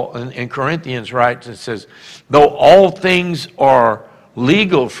 Paul in Corinthians writes and says, though all things are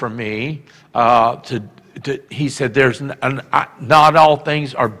legal for me, he said, not all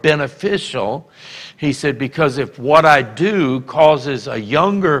things are beneficial. He said, because if what I do causes a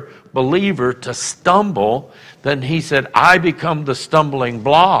younger believer to stumble, then he said, I become the stumbling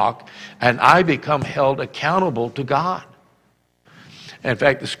block and I become held accountable to God. In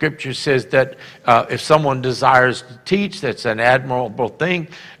fact, the scripture says that if someone desires to teach, that's an admirable thing,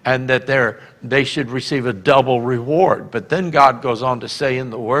 and that they should receive a double reward. But then God goes on to say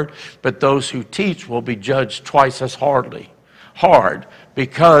in the word, but those who teach will be judged twice as hard,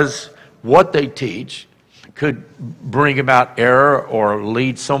 because what they teach could bring about error or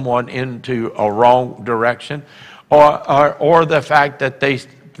lead someone into a wrong direction, or the fact that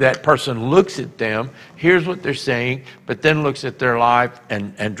that person looks at them, hears what they're saying, but then looks at their life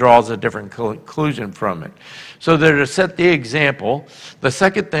and draws a different conclusion from it. So they're to set the example. The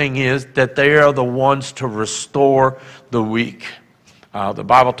second thing is that they are the ones to restore the weak. The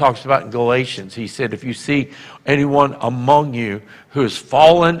Bible talks about in Galatians, he said, if you see anyone among you who has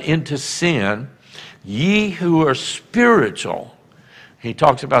fallen into sin, ye who are spiritual. He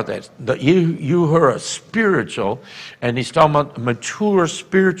talks about that. You who are spiritual, and he's talking about mature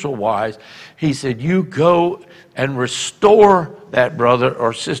spiritual wise. He said, you go and restore that brother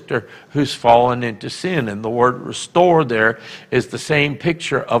or sister who's fallen into sin. And the word restore there is the same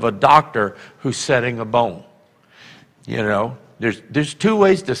picture of a doctor who's setting a bone. You know, there's 2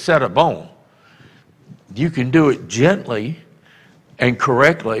 ways to set a bone. You can do it gently and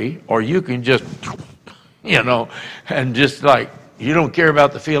correctly, or you can just, you know, and just like, you don't care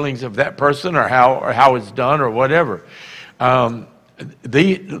about the feelings of that person or how it's done or whatever.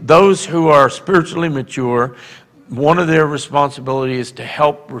 Those who are spiritually mature, one of their responsibilities is to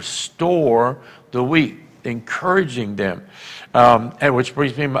help restore the weak, encouraging them. And which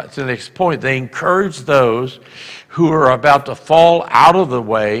brings me to the next point. They encourage those who are about to fall out of the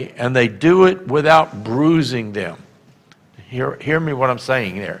way, and they do it without bruising them. Hear me what I'm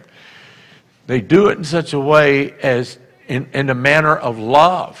saying there. They do it in such a way as in a manner of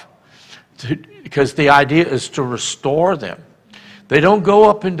love, because the idea is to restore them. They don't go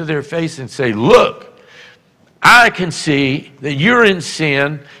up into their face and say, look, I can see that you're in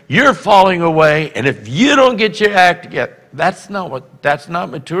sin, you're falling away, and if you don't get your act together, that's not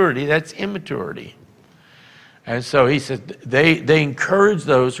maturity, that's immaturity. And so he said they encourage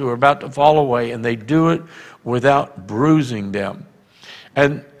those who are about to fall away, and they do it without bruising them.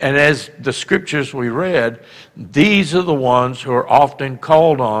 And as the scriptures we read, these are the ones who are often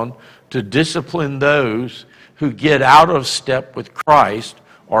called on to discipline those who get out of step with Christ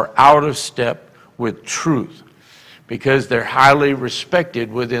or out of step with truth, because they're highly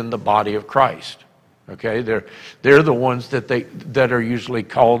respected within the body of Christ. Okay, they're the ones that are usually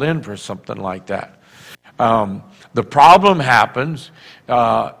called in for something like that. The problem happens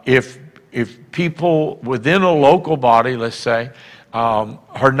if people within a local body, let's say,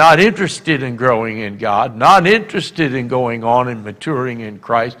 are not interested in growing in God, not interested in going on and maturing in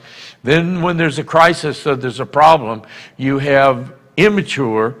Christ. Then when there's a crisis, so there's a problem, you have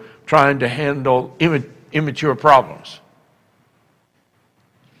immature trying to handle immature problems.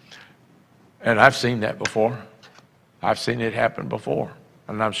 And I've seen that before. I've seen it happen before.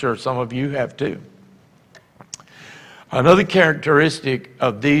 And I'm sure some of you have too. Another characteristic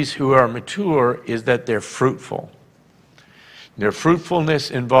of these who are mature is that they're fruitful. Their fruitfulness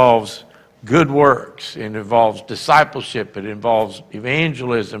involves good works. It involves discipleship. It involves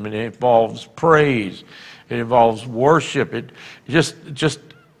evangelism. It involves praise. It involves worship. It just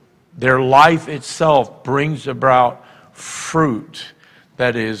their life itself brings about fruit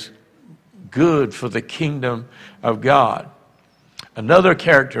that is good for the kingdom of God. Another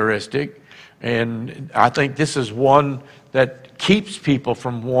characteristic, and I think this is one that keeps people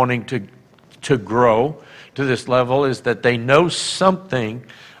from wanting to grow to this level, is that they know something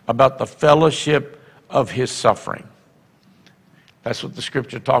about the fellowship of his suffering. That's what the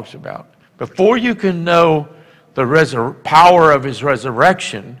scripture talks about. Before you can know the power of his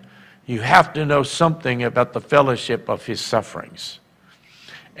resurrection, you have to know something about the fellowship of his sufferings.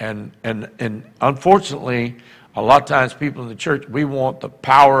 And unfortunately, a lot of times people in the church, we want the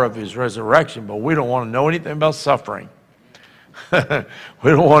power of his resurrection, but we don't want to know anything about suffering. We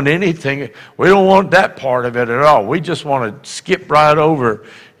don't want anything. We don't want that part of it at all. We just want to skip right over.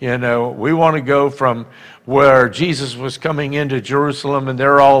 We want to go from where Jesus was coming into Jerusalem and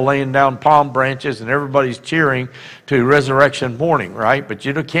they're all laying down palm branches and everybody's cheering, to resurrection morning, right? But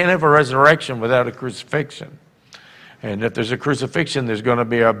you can't have a resurrection without a crucifixion. And if there's a crucifixion, there's going to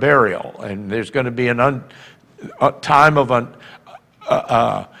be a burial, and there's going to be a time of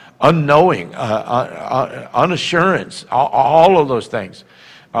unknowing, unassurance, all of those things.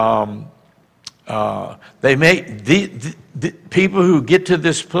 They may the people who get to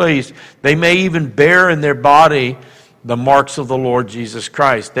this place, they may even bear in their body the marks of the Lord Jesus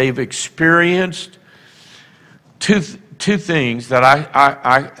Christ. They've experienced two things that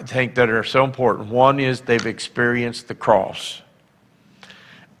I think that are so important. One is they've experienced the cross,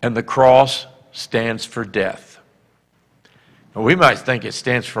 and the cross stands for death. Now, we might think it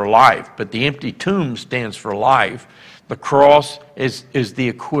stands for life, but the empty tomb stands for life. The cross is the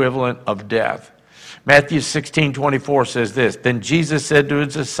equivalent of death. Matthew 16:24 says this, "Then Jesus said to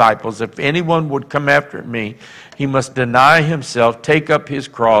his disciples, if anyone would come after me, he must deny himself, take up his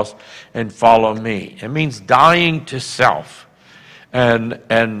cross, and follow me." It means dying to self and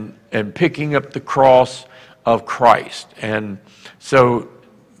picking up the cross of Christ. And so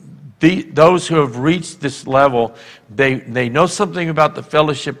those who have reached this level, they know something about the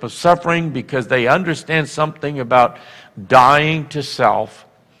fellowship of suffering because they understand something about dying to self,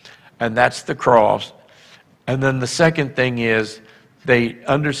 and that's the cross. And then the second thing is they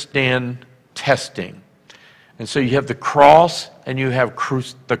understand testing. And so you have the cross and you have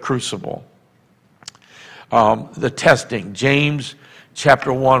the crucible. The testing. James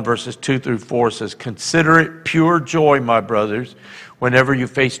chapter 1 verses 2 through 4 says, "Consider it pure joy, my brothers, whenever you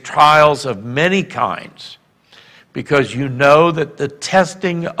face trials of many kinds, because you know that the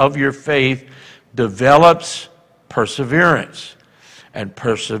testing of your faith develops perseverance. And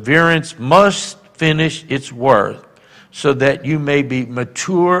perseverance must finish its work, so that you may be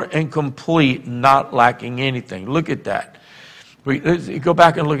mature and complete, not lacking anything." Look at that. Let's go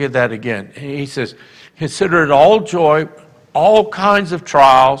back and look at that again. He says, "Consider it all joy, all kinds of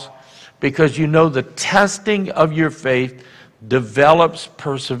trials, because you know the testing of your faith develops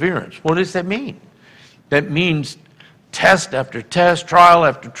perseverance." What does that mean? That means test after test, trial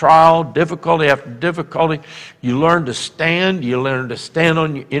after trial, difficulty after difficulty. You learn to stand. You learn to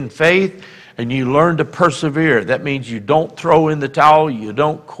stand in faith, and you learn to persevere. That means you don't throw in the towel, you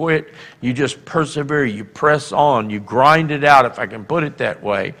don't quit, you just persevere, you press on, you grind it out, if I can put it that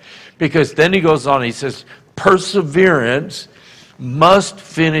way. Because then he goes on, he says, perseverance must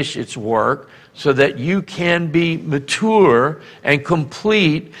finish its work so that you can be mature and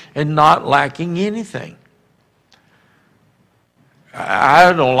complete and not lacking anything.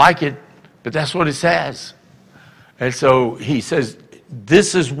 I don't like it, but that's what it says. And so he says,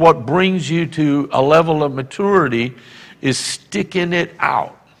 this is what brings you to a level of maturity, is sticking it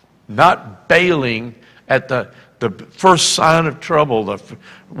out, not bailing at the first sign of trouble,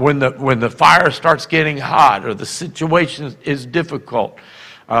 when the fire starts getting hot or the situation is difficult.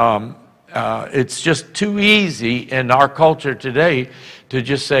 It's just too easy in our culture today to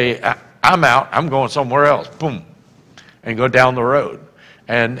just say, I'm out, I'm going somewhere else, boom, and go down the road.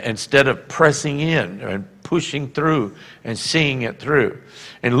 And instead of pressing in and pushing through and seeing it through.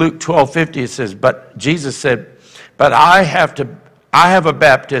 In Luke 12:50 it says, but Jesus said, but I have a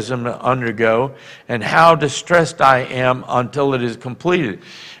baptism to undergo, and how distressed I am until it is completed.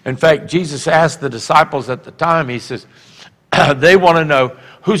 In fact, Jesus asked the disciples at the time, he says, they want to know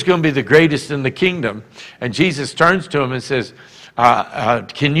who's going to be the greatest in the kingdom. And Jesus turns to him and says,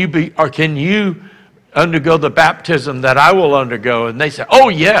 can you undergo the baptism that I will undergo? And they say, oh,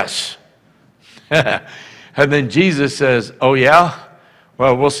 yes. And then Jesus says, oh, yeah?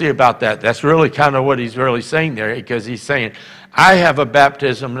 Well, we'll see about that. That's really kind of what he's really saying there, because he's saying, I have a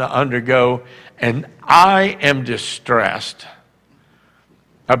baptism to undergo, and I am distressed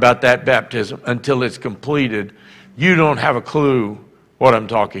about that baptism until it's completed. You don't have a clue what I'm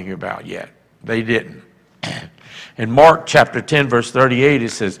talking about yet. They didn't. In Mark chapter 10, verse 38, it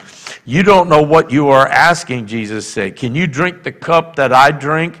says, you don't know what you are asking, Jesus said. Can you drink the cup that I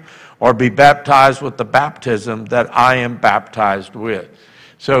drink, or be baptized with the baptism that I am baptized with?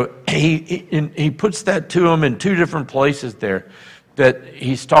 So he puts that to them in two different places there, that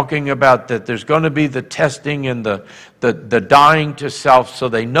he's talking about that there's going to be the testing and the dying to self, so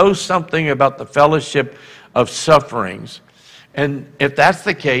they know something about the fellowship of sufferings. And if that's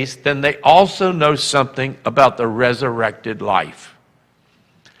the case, then they also know something about the resurrected life.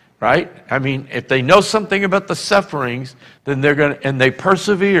 Right? I mean, if they know something about the sufferings, then they're going to, and they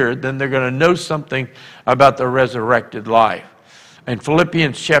persevere, then they're going to know something about the resurrected life. In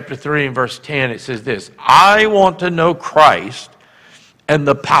Philippians chapter 3 and verse 10, it says this, I want to know Christ and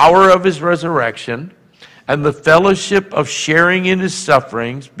the power of his resurrection and the fellowship of sharing in his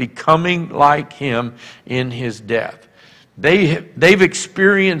sufferings, becoming like him in his death. They've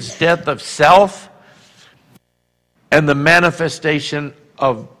experienced death of self and the manifestation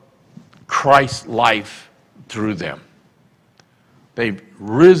of Christ's life through them. They've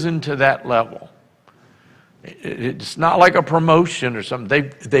risen to that level. It's not like a promotion or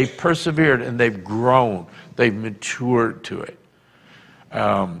something. They've persevered and they've grown. They've matured to it.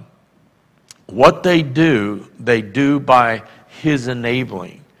 What they do by his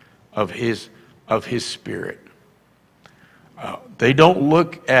enabling of his Spirit. They don't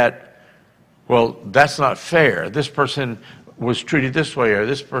look at, well, that's not fair. This person was treated this way, or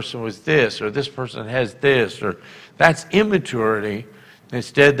this person was this, or this person has this, or that's immaturity.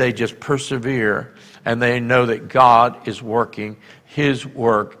 Instead, they just persevere, and they know that God is working his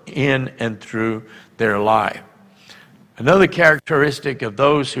work in and through their life. Another characteristic of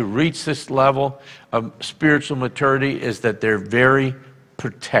those who reach this level of spiritual maturity is that they're very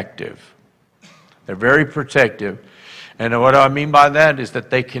protective. They're very protective. And what I mean by that is that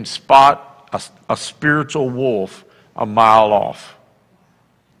they can spot a spiritual wolf a mile off.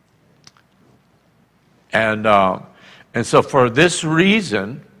 And so for this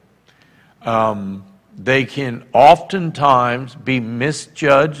reason, they can oftentimes be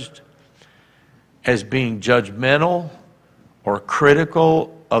misjudged as being judgmental or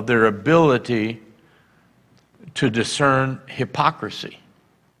critical of their ability to discern hypocrisy.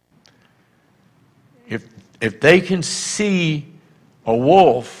 If they can see a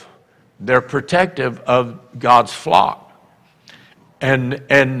wolf, they're protective of God's flock.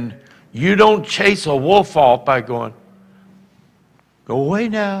 And you don't chase a wolf off by going, go away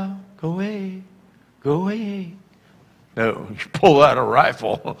now, go away, go away. No, you pull out a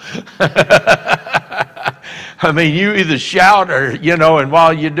rifle. I mean, you either shout or, and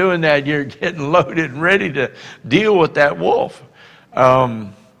while you're doing that, you're getting loaded and ready to deal with that wolf.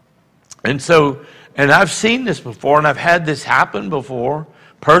 And I've seen this before, and I've had this happen before.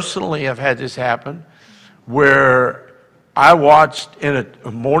 Personally, I've had this happen where I watched in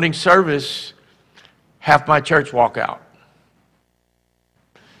a morning service half my church walk out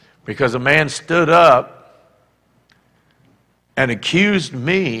because a man stood up and accused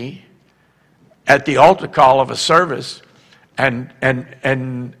me at the altar call of a service, and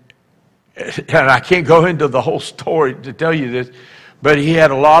I can't go into the whole story to tell you this, but he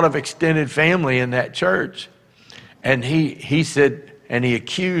had a lot of extended family in that church, and he said, and he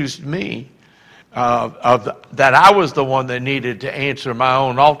accused me that I was the one that needed to answer my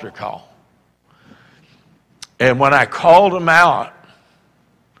own altar call. And when I called him out,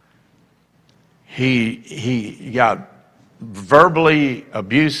 he got verbally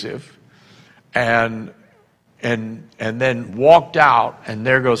abusive, and then walked out, and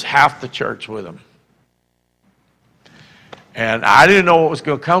there goes half the church with him. And I didn't know what was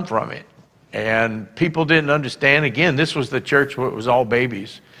going to come from it. And people didn't understand. Again, this was the church where it was all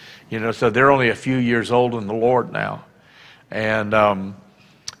babies. So they're only a few years old in the Lord now. And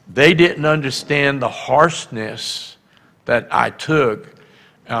they didn't understand the harshness that I took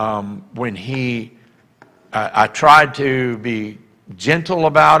when I tried to be gentle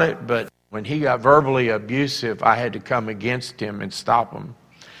about it, but when he got verbally abusive, I had to come against him and stop him.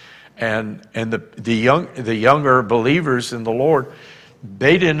 And the younger believers in the Lord,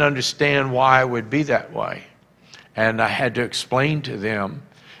 they didn't understand why it would be that way. And I had to explain to them,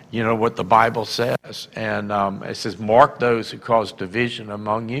 what the Bible says. And it says, mark those who cause division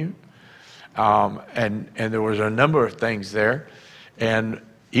among you. And there was a number of things there. And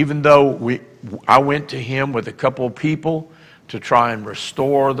even though I went to him with a couple of people to try and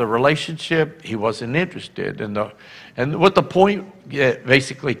restore the relationship, he wasn't interested. And what the point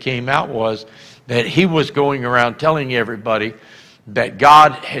basically came out was that he was going around telling everybody that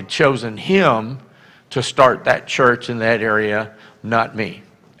God had chosen him to start that church in that area, not me,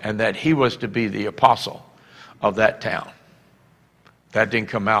 and that he was to be the apostle of that town. That didn't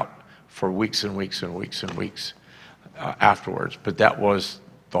come out for weeks and weeks and weeks and weeks afterwards, but that was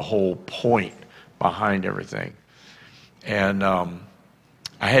the whole point behind everything. And I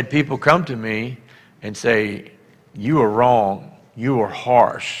had people come to me and say, you are wrong, you are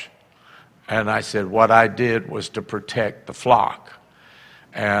harsh. And I said, what I did was to protect the flock.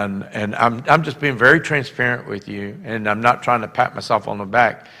 And I'm just being very transparent with you, and I'm not trying to pat myself on the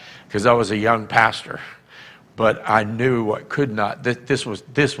back because I was a young pastor. But I knew what could not, this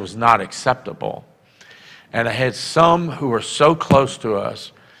was not acceptable. And I had some who were so close to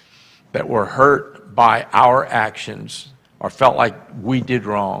us that were hurt by our actions or felt like we did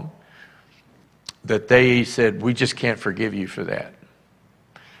wrong, that they said, we just can't forgive you for that.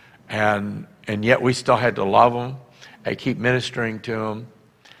 And yet we still had to love them and keep ministering to them.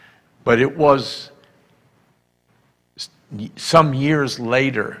 But it was some years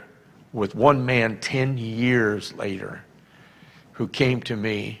later, with one man 10 years later, who came to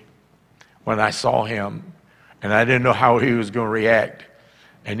me when I saw him, and I didn't know how he was going to react.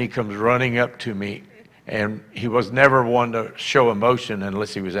 And he comes running up to me, and he was never one to show emotion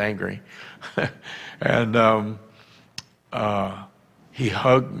unless he was angry. And he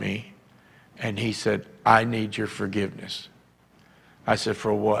hugged me, and he said, I need your forgiveness. I said,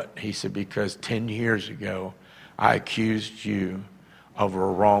 for what? He said, because 10 years ago, I accused you of a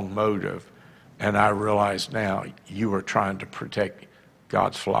wrong motive, and I realize now you were trying to protect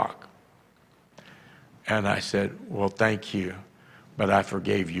God's flock. And I said, well, thank you, but I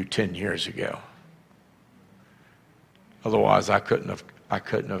forgave you 10 years ago. Otherwise, I couldn't have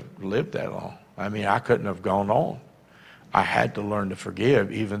lived that long. I mean, I couldn't have gone on. I had to learn to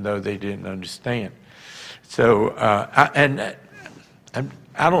forgive, even though they didn't understand. So,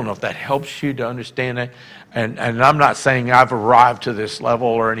 I don't know if that helps you to understand that. And I'm not saying I've arrived to this level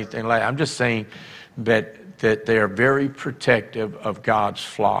or anything like that. I'm just saying that they are very protective of God's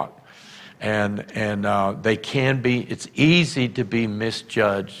flock. And they can be, it's easy to be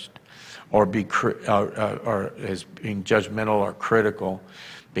misjudged or or as being judgmental or critical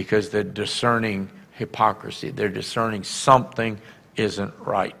because they're discerning hypocrisy. They're discerning something isn't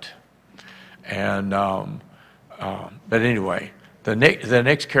right. And but anyway, the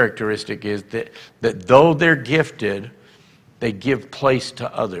next characteristic is that though they're gifted, they give place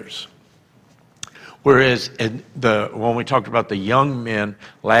to others. Whereas when we talked about the young men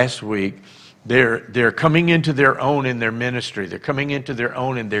last week, they're coming into their own in their ministry. They're coming into their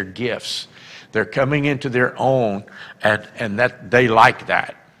own in their gifts. They're coming into their own, and that they like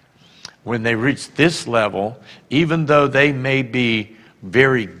that. When they reach this level, even though they may be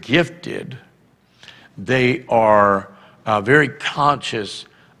very gifted, they are very conscious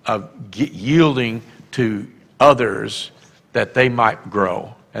of yielding to others that they might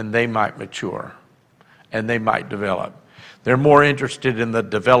grow and they might mature and they might develop. They're more interested in the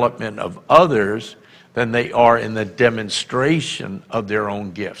development of others than they are in the demonstration of their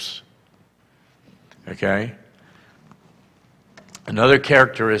own gifts. Okay? Another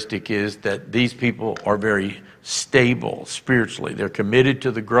characteristic is that these people are very stable spiritually. They're committed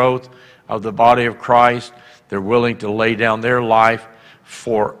to the growth of the body of Christ. They're willing to lay down their life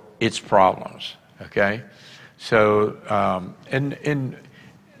for its problems. Okay? So, and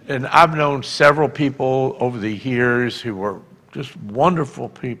I've known several people over the years who were just wonderful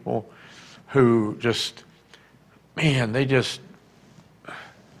people who just, man, their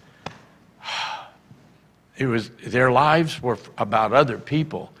lives were about other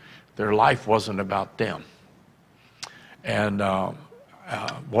people. Their life wasn't about them. And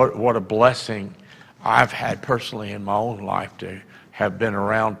what a blessing I've had personally in my own life to have been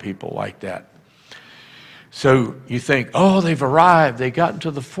around people like that. So you think, oh, they've arrived. They got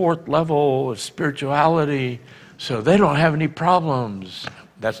into the fourth level of spirituality, so they don't have any problems.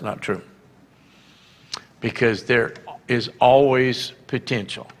 That's not true. Because there is always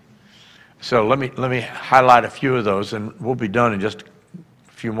potential. So let me highlight a few of those, and we'll be done in just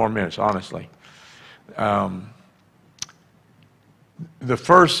a few more minutes, honestly. The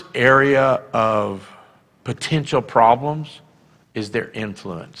first area of potential problems is their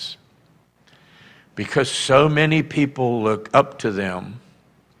influence. Because so many people look up to them,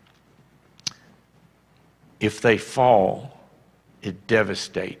 if they fall, it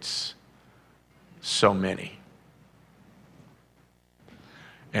devastates so many.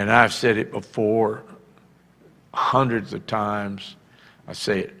 And I've said it before hundreds of times. I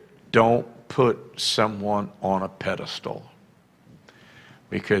say it, don't put someone on a pedestal.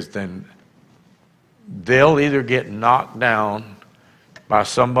 Because then they'll either get knocked down by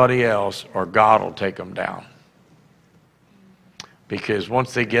somebody else or God will take them down. Because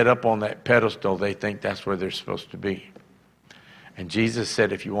once they get up on that pedestal, they think that's where they're supposed to be. And Jesus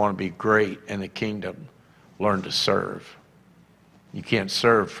said, if you want to be great in the kingdom, learn to serve. You can't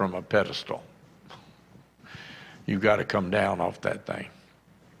serve from a pedestal. You've got to come down off that thing.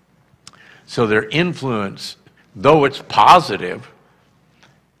 So their influence, though it's positive,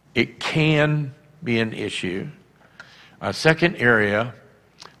 it can be an issue. A second area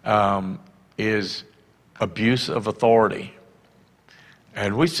is abuse of authority.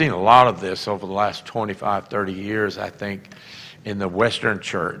 And we've seen a lot of this over the last 25, 30 years, I think, in the Western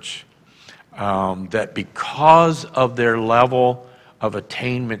church. That because of their level of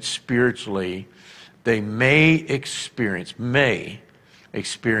attainment spiritually, they may experience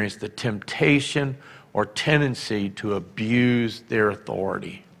the temptation or tendency to abuse their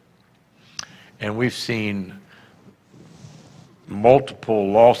authority. And we've seen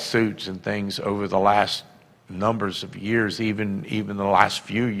multiple lawsuits and things over the last numbers of years, even the last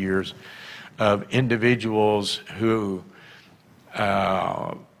few years, of individuals who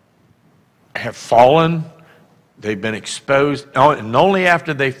have fallen. They've been exposed, and only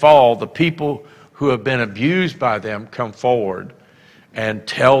after they fall, the people who have been abused by them come forward and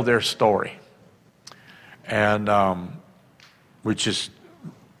tell their story, and which is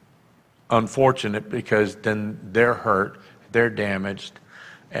unfortunate because then they're hurt, they're damaged,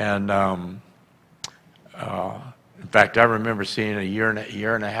 and in fact, I remember seeing a year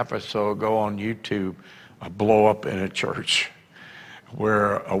and a half or so ago on YouTube a blow up in a church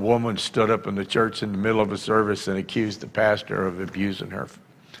where a woman stood up in the church in the middle of a service and accused the pastor of abusing her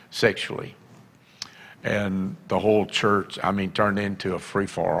sexually. And the whole church, turned into a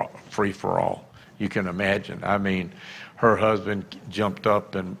free-for-all. You can imagine. Her husband jumped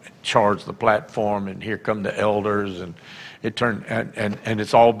up and charged the platform, and here come the elders, and it turned, and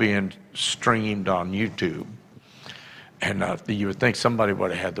it's all being streamed on YouTube. And you would think somebody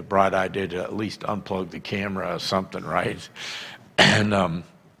would have had the bright idea to at least unplug the camera or something, right? And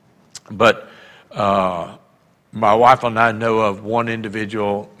but my wife and I know of one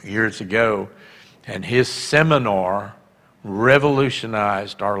individual years ago, and his seminar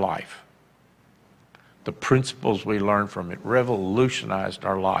revolutionized our life. The principles we learned from it revolutionized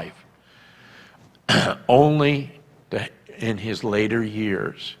our life. Only in his later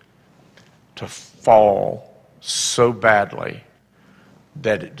years to fall so badly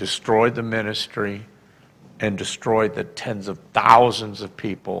that it destroyed the ministry and destroyed the tens of thousands of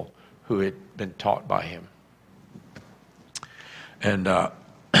people who had been taught by him. And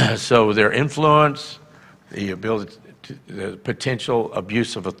so their influence, the ability, the potential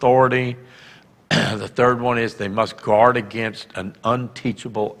abuse of authority. The third one is they must guard against an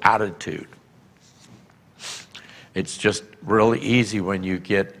unteachable attitude. It's just really easy when you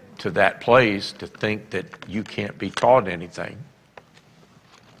get to that place to think that you can't be taught anything,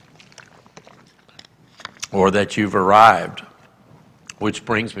 or that you've arrived, which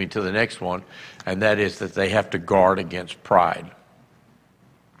brings me to the next one, and that is that they have to guard against pride.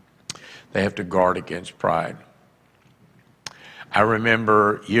 They have to guard against pride. I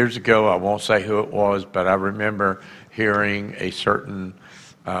remember years ago, I won't say who it was, but I remember hearing a certain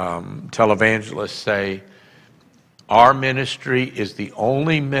televangelist say, our ministry is the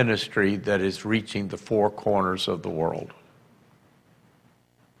only ministry that is reaching the four corners of the world.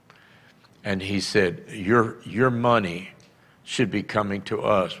 And he said, your money should be coming to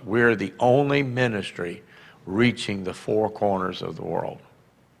us. We're the only ministry reaching the four corners of the world.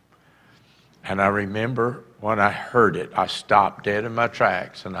 And I remember when I heard it, I stopped dead in my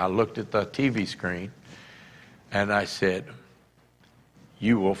tracks and I looked at the TV screen and I said,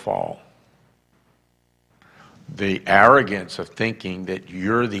 you will fall. The arrogance of thinking that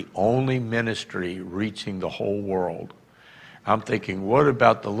you're the only ministry reaching the whole world. I'm thinking, what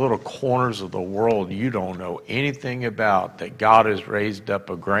about the little corners of the world you don't know anything about, that God has raised up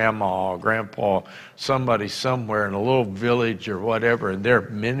a grandma or grandpa, somebody somewhere in a little village or whatever, and they're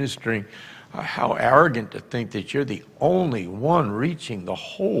ministering. How arrogant to think that you're the only one reaching the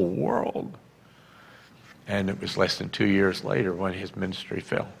whole world. And it was less than 2 years later when his ministry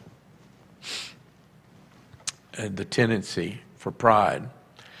fell. And the tendency for pride.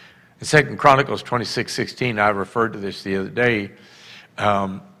 In 2 Chronicles 26:16, I referred to this the other day.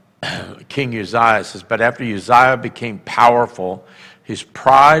 King Uzziah says, but after Uzziah became powerful, his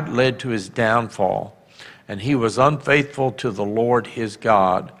pride led to his downfall, and he was unfaithful to the Lord his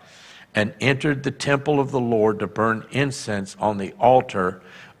God, and entered the temple of the Lord to burn incense on the altar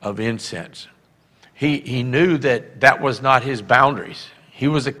of incense. He knew that was not his boundaries. He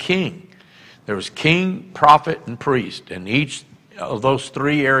was a king. There was king, prophet, and priest, and each of those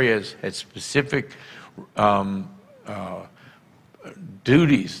three areas had specific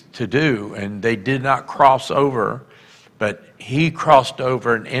duties to do, and they did not cross over, but he crossed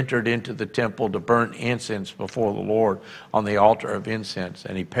over and entered into the temple to burn incense before the Lord on the altar of incense,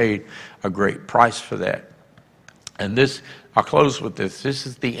 and he paid a great price for that. And this, I'll close with this. This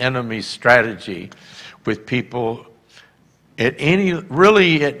is the enemy's strategy with people at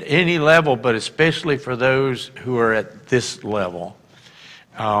any level, but especially for those who are at this level.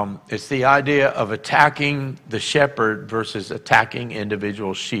 It's the idea of attacking the shepherd versus attacking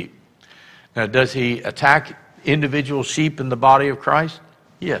individual sheep. Now, does he attack individual sheep in the body of Christ?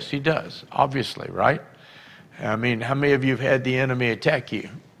 Yes, he does, obviously, right? I mean, how many of you have had the enemy attack you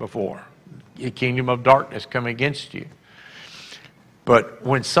before? The kingdom of darkness come against you. But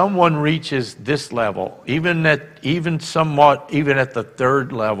when someone reaches this level, even at the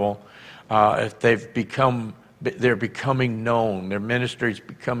third level, if they're becoming known, their ministry is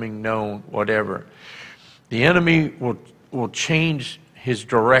becoming known, whatever, the enemy will change his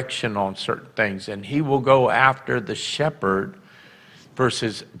direction on certain things, and he will go after the shepherd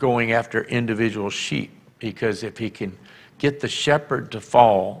versus going after individual sheep. Because if he can get the shepherd to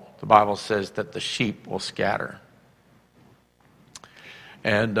fall, the Bible says that the sheep will scatter.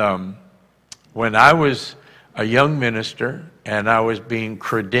 And when I was a young minister and I was being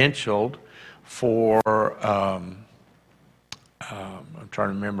credentialed for, I'm trying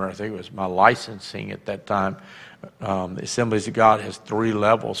to remember, I think it was my licensing at that time. The Assemblies of God has 3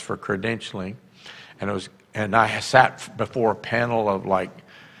 levels for credentialing. And I sat before a panel of like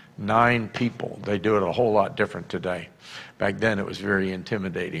 9 people. They do it a whole lot different today. Back then it was very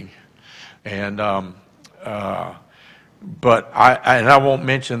intimidating. And but I won't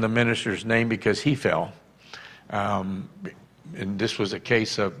mention the minister's name because he fell. And this was a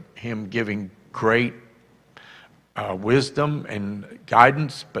case of him giving great wisdom and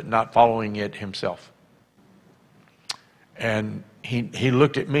guidance, but not following it himself. And he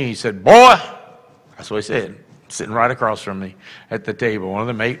looked at me, he said, "Boy," that's what he said, sitting right across from me at the table. One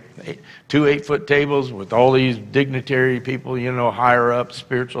of them 2 8-foot tables with all these dignitary people, higher up,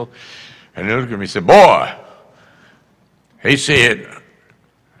 spiritual. And he looked at me and said, "Boy," he said,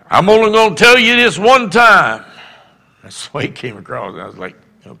 "I'm only going to tell you this one time." That's the way he came across. I was like,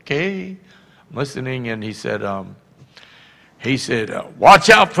 okay, I'm listening. And he said, "Watch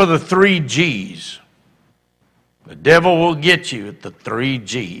out for the 3 G's. The devil will get you at the 3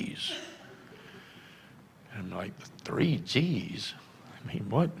 G's. I'm like, the 3 G's? I mean,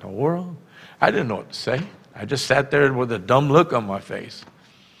 what in the world? I didn't know what to say. I just sat there with a dumb look on my face.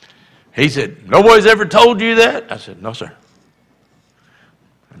 He said, "Nobody's ever told you that?" I said, "No, sir."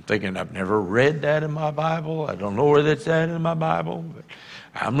 I'm thinking, I've never read that in my Bible. I don't know where that's at in my Bible, but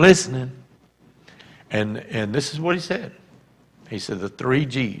I'm listening. And this is what he said. He said, the 3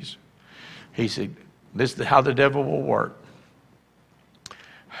 G's. He said, this is how the devil will work.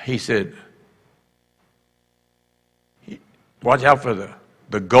 He said, watch out for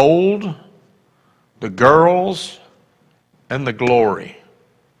the gold, the girls, and the glory.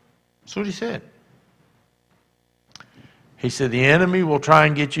 That's what he said. He said, the enemy will try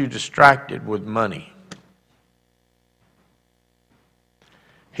and get you distracted with money.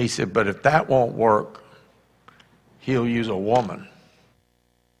 He said, but if that won't work, he'll use a woman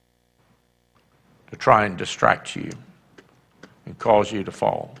to try and distract you and cause you to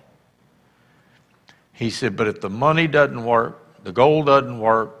fall. He said, but if the money doesn't work, the gold doesn't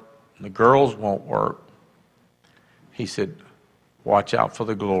work, the girls won't work, he said, watch out for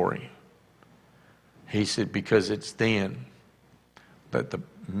the glory. He said, because it's then that the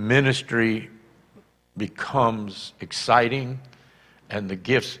ministry becomes exciting and the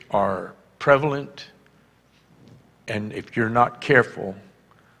gifts are prevalent. And if you're not careful,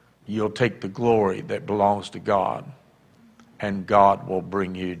 you'll take the glory that belongs to God, and God will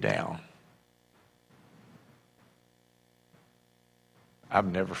bring you down.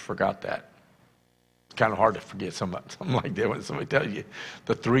 I've never forgot that. It's kind of hard to forget something like that when somebody tells you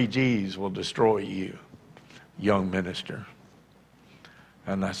the 3 G's will destroy you, young minister.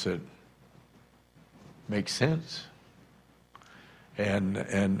 And I said, makes sense.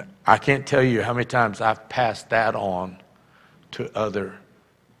 And I can't tell you how many times I've passed that on to other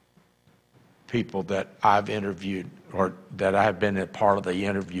people that I've interviewed or that I've been a part of the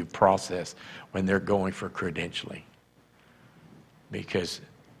interview process when they're going for credentialing. Because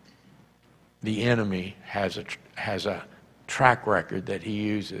the enemy has a track record that he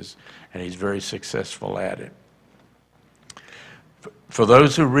uses, and he's very successful at it. For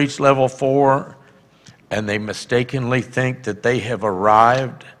those who reach level 4 and they mistakenly think that they have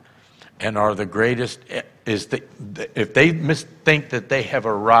arrived and are the greatest, if they think that they have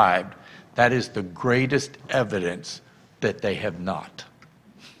arrived, that is the greatest evidence that they have not.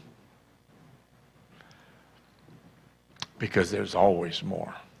 Because there's always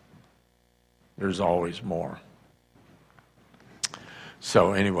more. There's always more.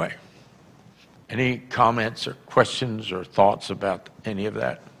 So anyway, any comments or questions or thoughts about any of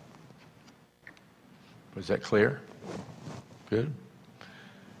that? Was that clear? Good.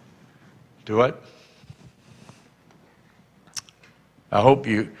 Do what? I hope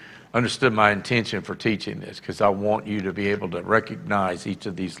you understood my intention for teaching this, because I want you to be able to recognize each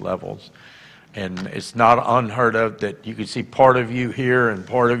of these levels. And it's not unheard of that you can see part of you here and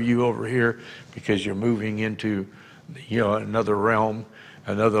part of you over here, because you're moving into, another realm,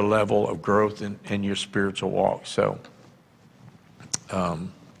 another level of growth in your spiritual walk. So,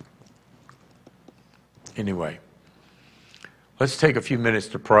 anyway, let's take a few minutes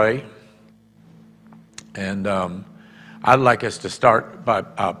to pray. And I'd like us to start by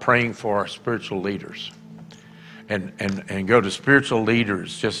praying for our spiritual leaders. And go to spiritual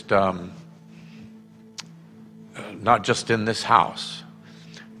leaders, just not just in this house,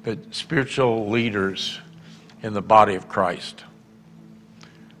 but spiritual leaders in the body of Christ.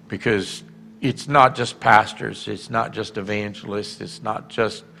 Because it's not just pastors, it's not just evangelists, it's not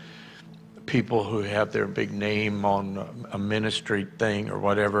just people who have their big name on a ministry thing or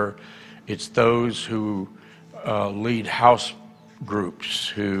whatever. It's those who lead house groups,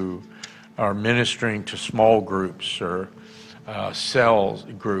 who are ministering to small groups or cell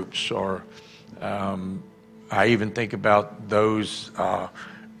groups, or I even think about those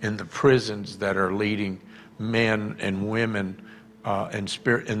in the prisons that are leading men and women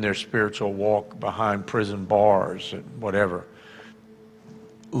in their spiritual walk behind prison bars and whatever.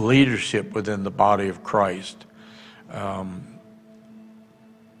 Leadership within the body of Christ. I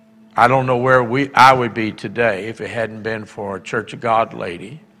don't know where I would be today if it hadn't been for a Church of God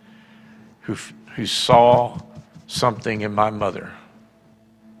lady who saw something in my mother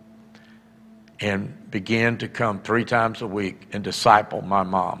and began to come 3 times a week and disciple my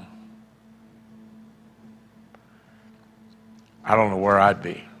mom. I don't know where I'd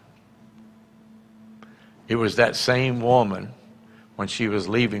be. It was that same woman when she was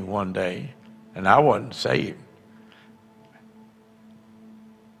leaving one day, and I wasn't saved.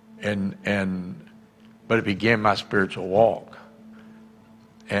 But it began my spiritual walk.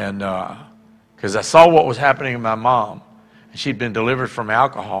 And because I saw what was happening in my mom, and she'd been delivered from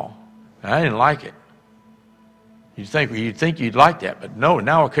alcohol, and I didn't like it. You'd think you'd like that, but no,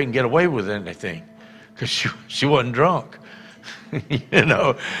 now I couldn't get away with anything because she wasn't drunk.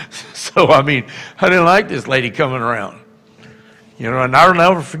 So I didn't like this lady coming around. And I'll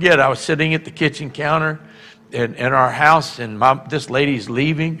never forget, I was sitting at the kitchen counter in our house, and this lady's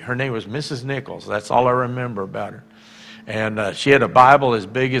leaving. Her name was Mrs. Nichols. That's all I remember about her. And she had a Bible as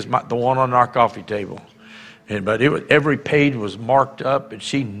big as the one on our coffee table. But every page was marked up, and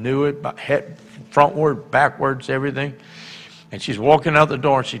she knew it, frontward, backwards, everything. And she's walking out the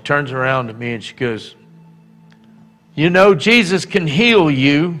door, and she turns around to me, and she goes, Jesus can heal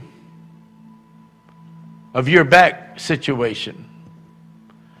you of your back situation.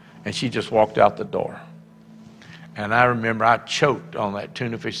 And she just walked out the door. And I remember I choked on that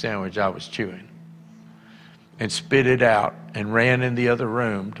tuna fish sandwich I was chewing and spit it out and ran in the other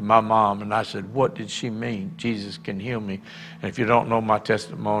room to my mom. And I said, what did she mean? Jesus can heal me. And if you don't know my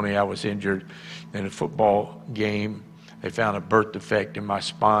testimony, I was injured in a football game. They found a birth defect in my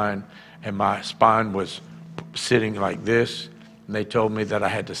spine, and my spine was sitting like this. And they told me that I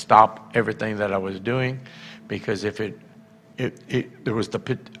had to stop everything that I was doing because if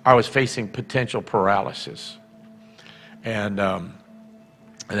I was facing potential paralysis. And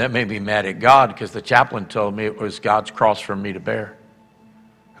that made me mad at God because the chaplain told me it was God's cross for me to bear.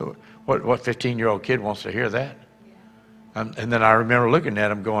 What 15-year-old kid wants to hear that? And then I remember looking at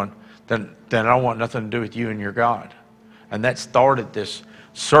him going, then I don't want nothing to do with you and your God. And that started this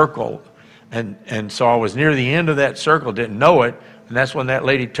circle. And so I was near the end of that circle, didn't know it. And that's when that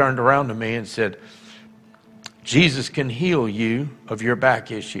lady turned around to me and said, Jesus can heal you of your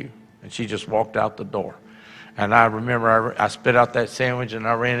back issue. And she just walked out the door. And I remember I spit out that sandwich and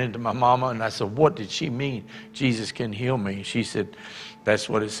I ran into my mama and I said, what did she mean? Jesus can heal me. She said, that's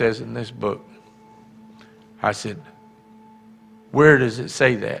what it says in this book. I said, where does it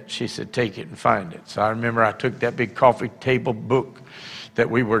say that? She said, take it and find it. So I remember I took that big coffee table book that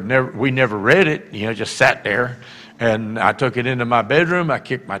we never read it, just sat there. And I took it into my bedroom. I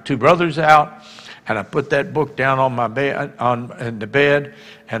kicked my two brothers out. And I put that book down on my bed, in the bed.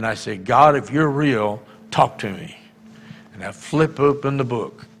 And I said, God, if you're real, talk to me. And I flip open the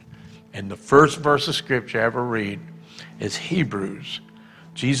book. And the first verse of scripture I ever read is Hebrews.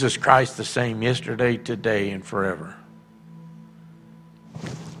 Jesus Christ the same yesterday, today, and forever.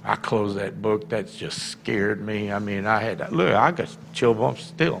 I closed that book. That just scared me. I mean, I got chill bumps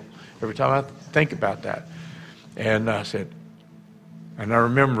still every time I think about that. And I said, and I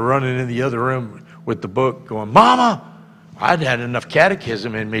remember running in the other room with the book going, Mama! I'd had enough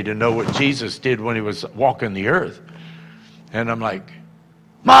catechism in me to know what Jesus did when he was walking the earth. And I'm like,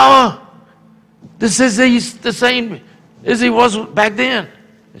 Mama, this is the same as he was back then.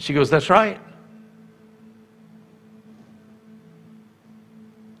 And she goes, that's right.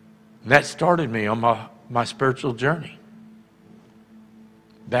 And that started me on my spiritual journey.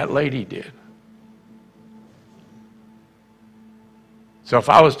 That lady did. So if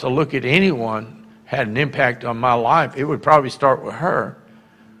I was to look at anyone had an impact on my life, it would probably start with her.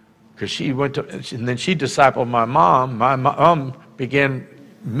 Because and then she discipled my mom. My mom began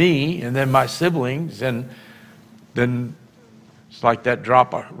me, and then my siblings, and then it's like that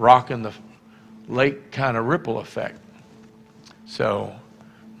drop of rock in the lake kind of ripple effect. So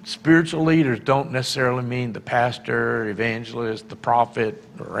spiritual leaders don't necessarily mean the pastor, evangelist, the prophet,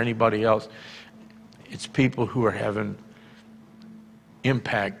 or anybody else. It's people who are having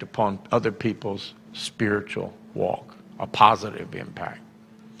impact upon other people's spiritual walk, a positive impact.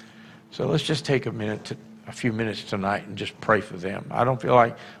 So let's just take a few minutes tonight and just pray for them. I don't feel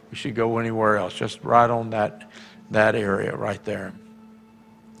like we should go anywhere else, just right on that area right there.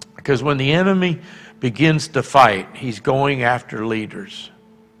 Because when the enemy begins to fight, he's going after leaders.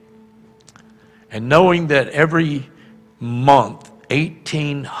 And knowing that every month,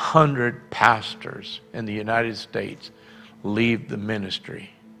 1,800 pastors in the United States leave the ministry.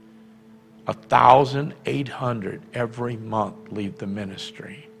 1,800 every month leave the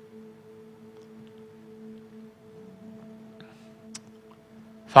ministry.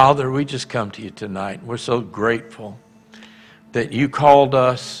 Father, we just come to you tonight. We're so grateful that you called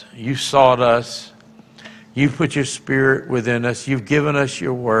us, you sought us, you put your spirit within us, you've given us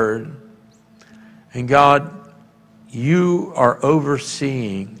your word. And God, you are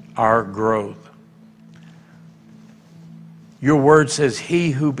overseeing our growth. Your word says,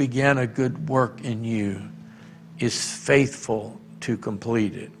 he who began a good work in you is faithful to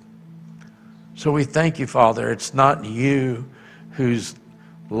complete it. So we thank you, Father. It's not you who's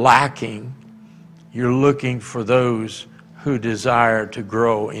lacking. You're looking for those who desire to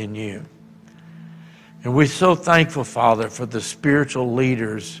grow in you. And we're so thankful, Father, for the spiritual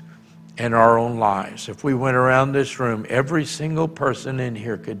leaders in our own lives. If we went around this room, every single person in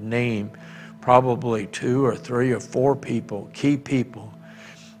here could name probably 2 or 3 or 4 people, key people,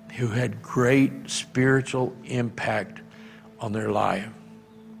 who had great spiritual impact on their life.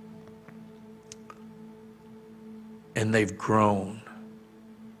 And they've grown.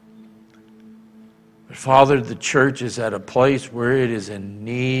 But Father, the church is at a place where it is in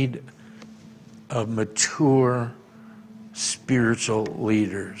need of mature spiritual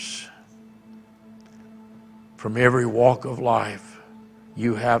leaders. From every walk of life,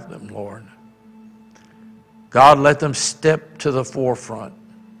 you have them, Lord. God, let them step to the forefront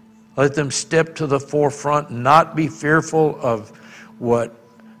Let them step to the forefront and not be fearful of what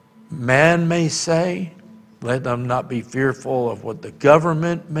man may say. Let them not be fearful of what the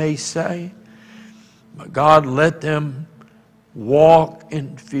government may say. But God, let them walk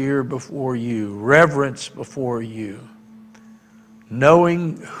in fear before you, reverence before you,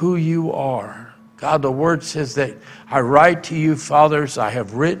 knowing who you are. God, the word says that I write to you, fathers, I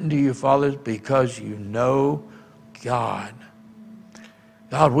have written to you, fathers, because you know God.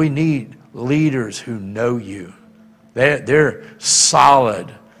 God, we need leaders who know you. They're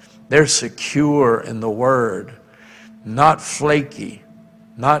solid. They're secure in the word. Not flaky,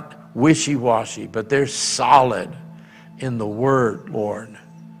 not wishy-washy, but they're solid in the word, Lord.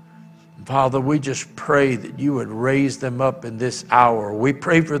 Father, we just pray that you would raise them up in this hour. We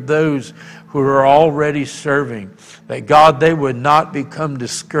pray for those who are already serving, that God, they would not become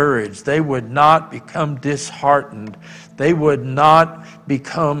discouraged. They would not become disheartened. They would not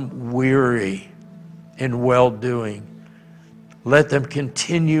become weary in well-doing. Let them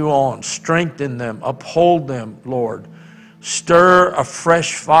continue on. Strengthen them. Uphold them, Lord. Stir a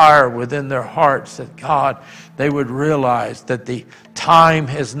fresh fire within their hearts that, God, they would realize that the time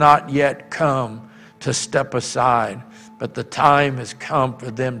has not yet come to step aside, but the time has come for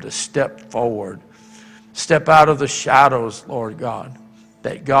them to step forward. Step out of the shadows, Lord God,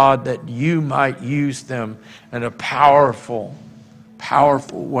 that you might use them in a powerful,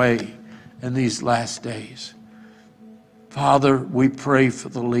 powerful way in these last days. Father, we pray for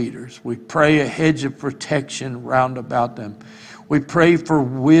the leaders. We pray a hedge of protection round about them. We pray for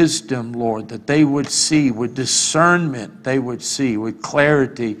wisdom, Lord, that they would see, with discernment they would see, with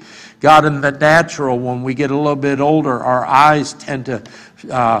clarity. God, in the natural, when we get a little bit older, our eyes tend to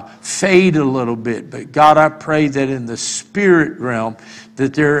fade a little bit. But God, I pray that in the spirit realm,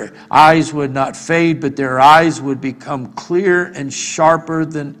 that their eyes would not fade, but their eyes would become clear and sharper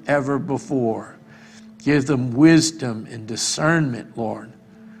than ever before. Give them wisdom and discernment, Lord,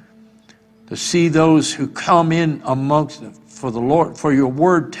 to see those who come in amongst them. For the Lord, for your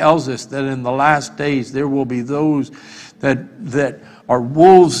word tells us that in the last days there will be those that are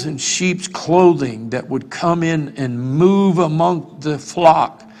wolves in sheep's clothing that would come in and move among the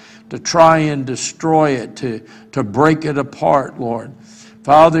flock to try and destroy it, to break it apart, Lord.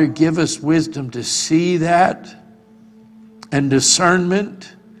 Father, give us wisdom to see that and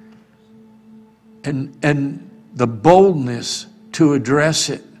discernment and the boldness to address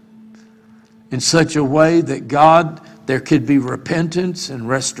it in such a way that, God, there could be repentance and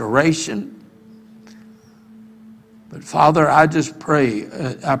restoration. But Father, I just pray,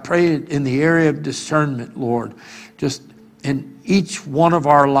 I pray in the area of discernment, Lord, just in each one of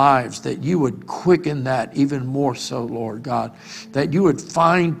our lives, that you would quicken that even more so, Lord God, that you would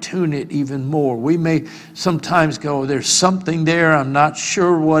fine tune it even more. We may sometimes go, there's something there, I'm not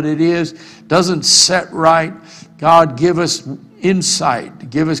sure what it is, doesn't set right. God, give us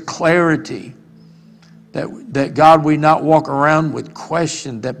insight, give us clarity, that God, we not walk around with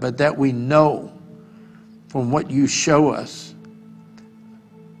question, but that we know from what you show us.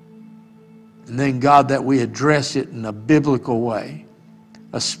 And then, God, that we address it in a biblical way,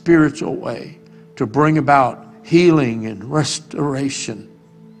 a spiritual way, to bring about healing and restoration.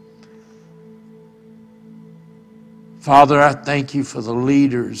 Father, I thank you for the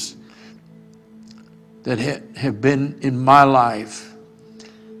leaders that have been in my life.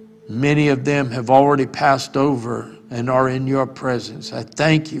 Many of them have already passed over and are in your presence. I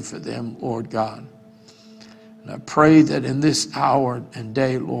thank you for them, Lord God. And I pray that in this hour and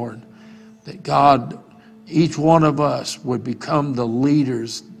day, Lord, that God, each one of us would become the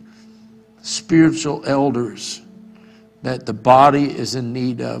leaders, spiritual elders that the body is in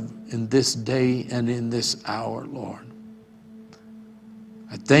need of in this day and in this hour, Lord.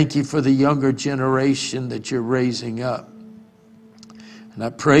 I thank you for the younger generation that you're raising up. And I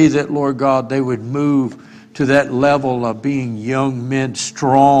pray that, Lord God, they would move to that level of being young men,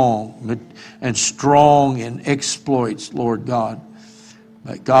 strong in exploits, Lord God.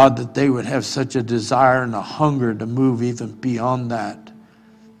 But God, that they would have such a desire and a hunger to move even beyond that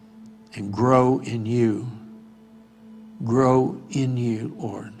and grow in you. Grow in you,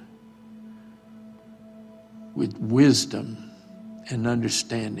 Lord, with wisdom and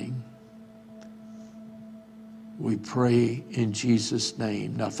understanding. We pray in Jesus'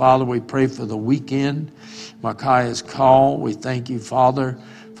 name. Now, Father, we pray for the weekend, Micaiah's call. We thank you, Father,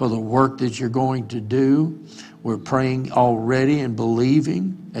 for the work that you're going to do. We're praying already and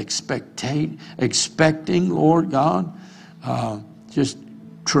believing, expecting, Lord God, just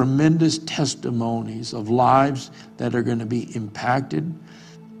tremendous testimonies of lives that are going to be impacted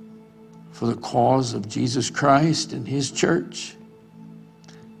for the cause of Jesus Christ and his church.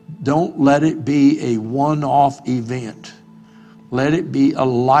 Don't let it be a one-off event. Let it be a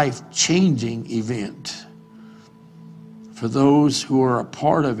life-changing event for those who are a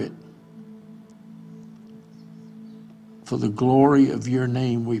part of it. For the glory of your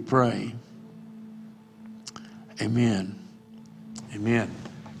name we pray. Amen. Amen.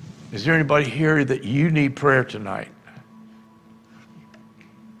 Is there anybody here that you need prayer tonight?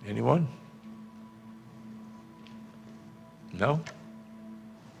 Anyone? No?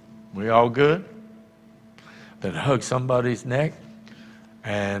 We all good? Then hug somebody's neck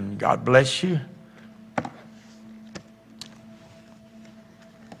and God bless you.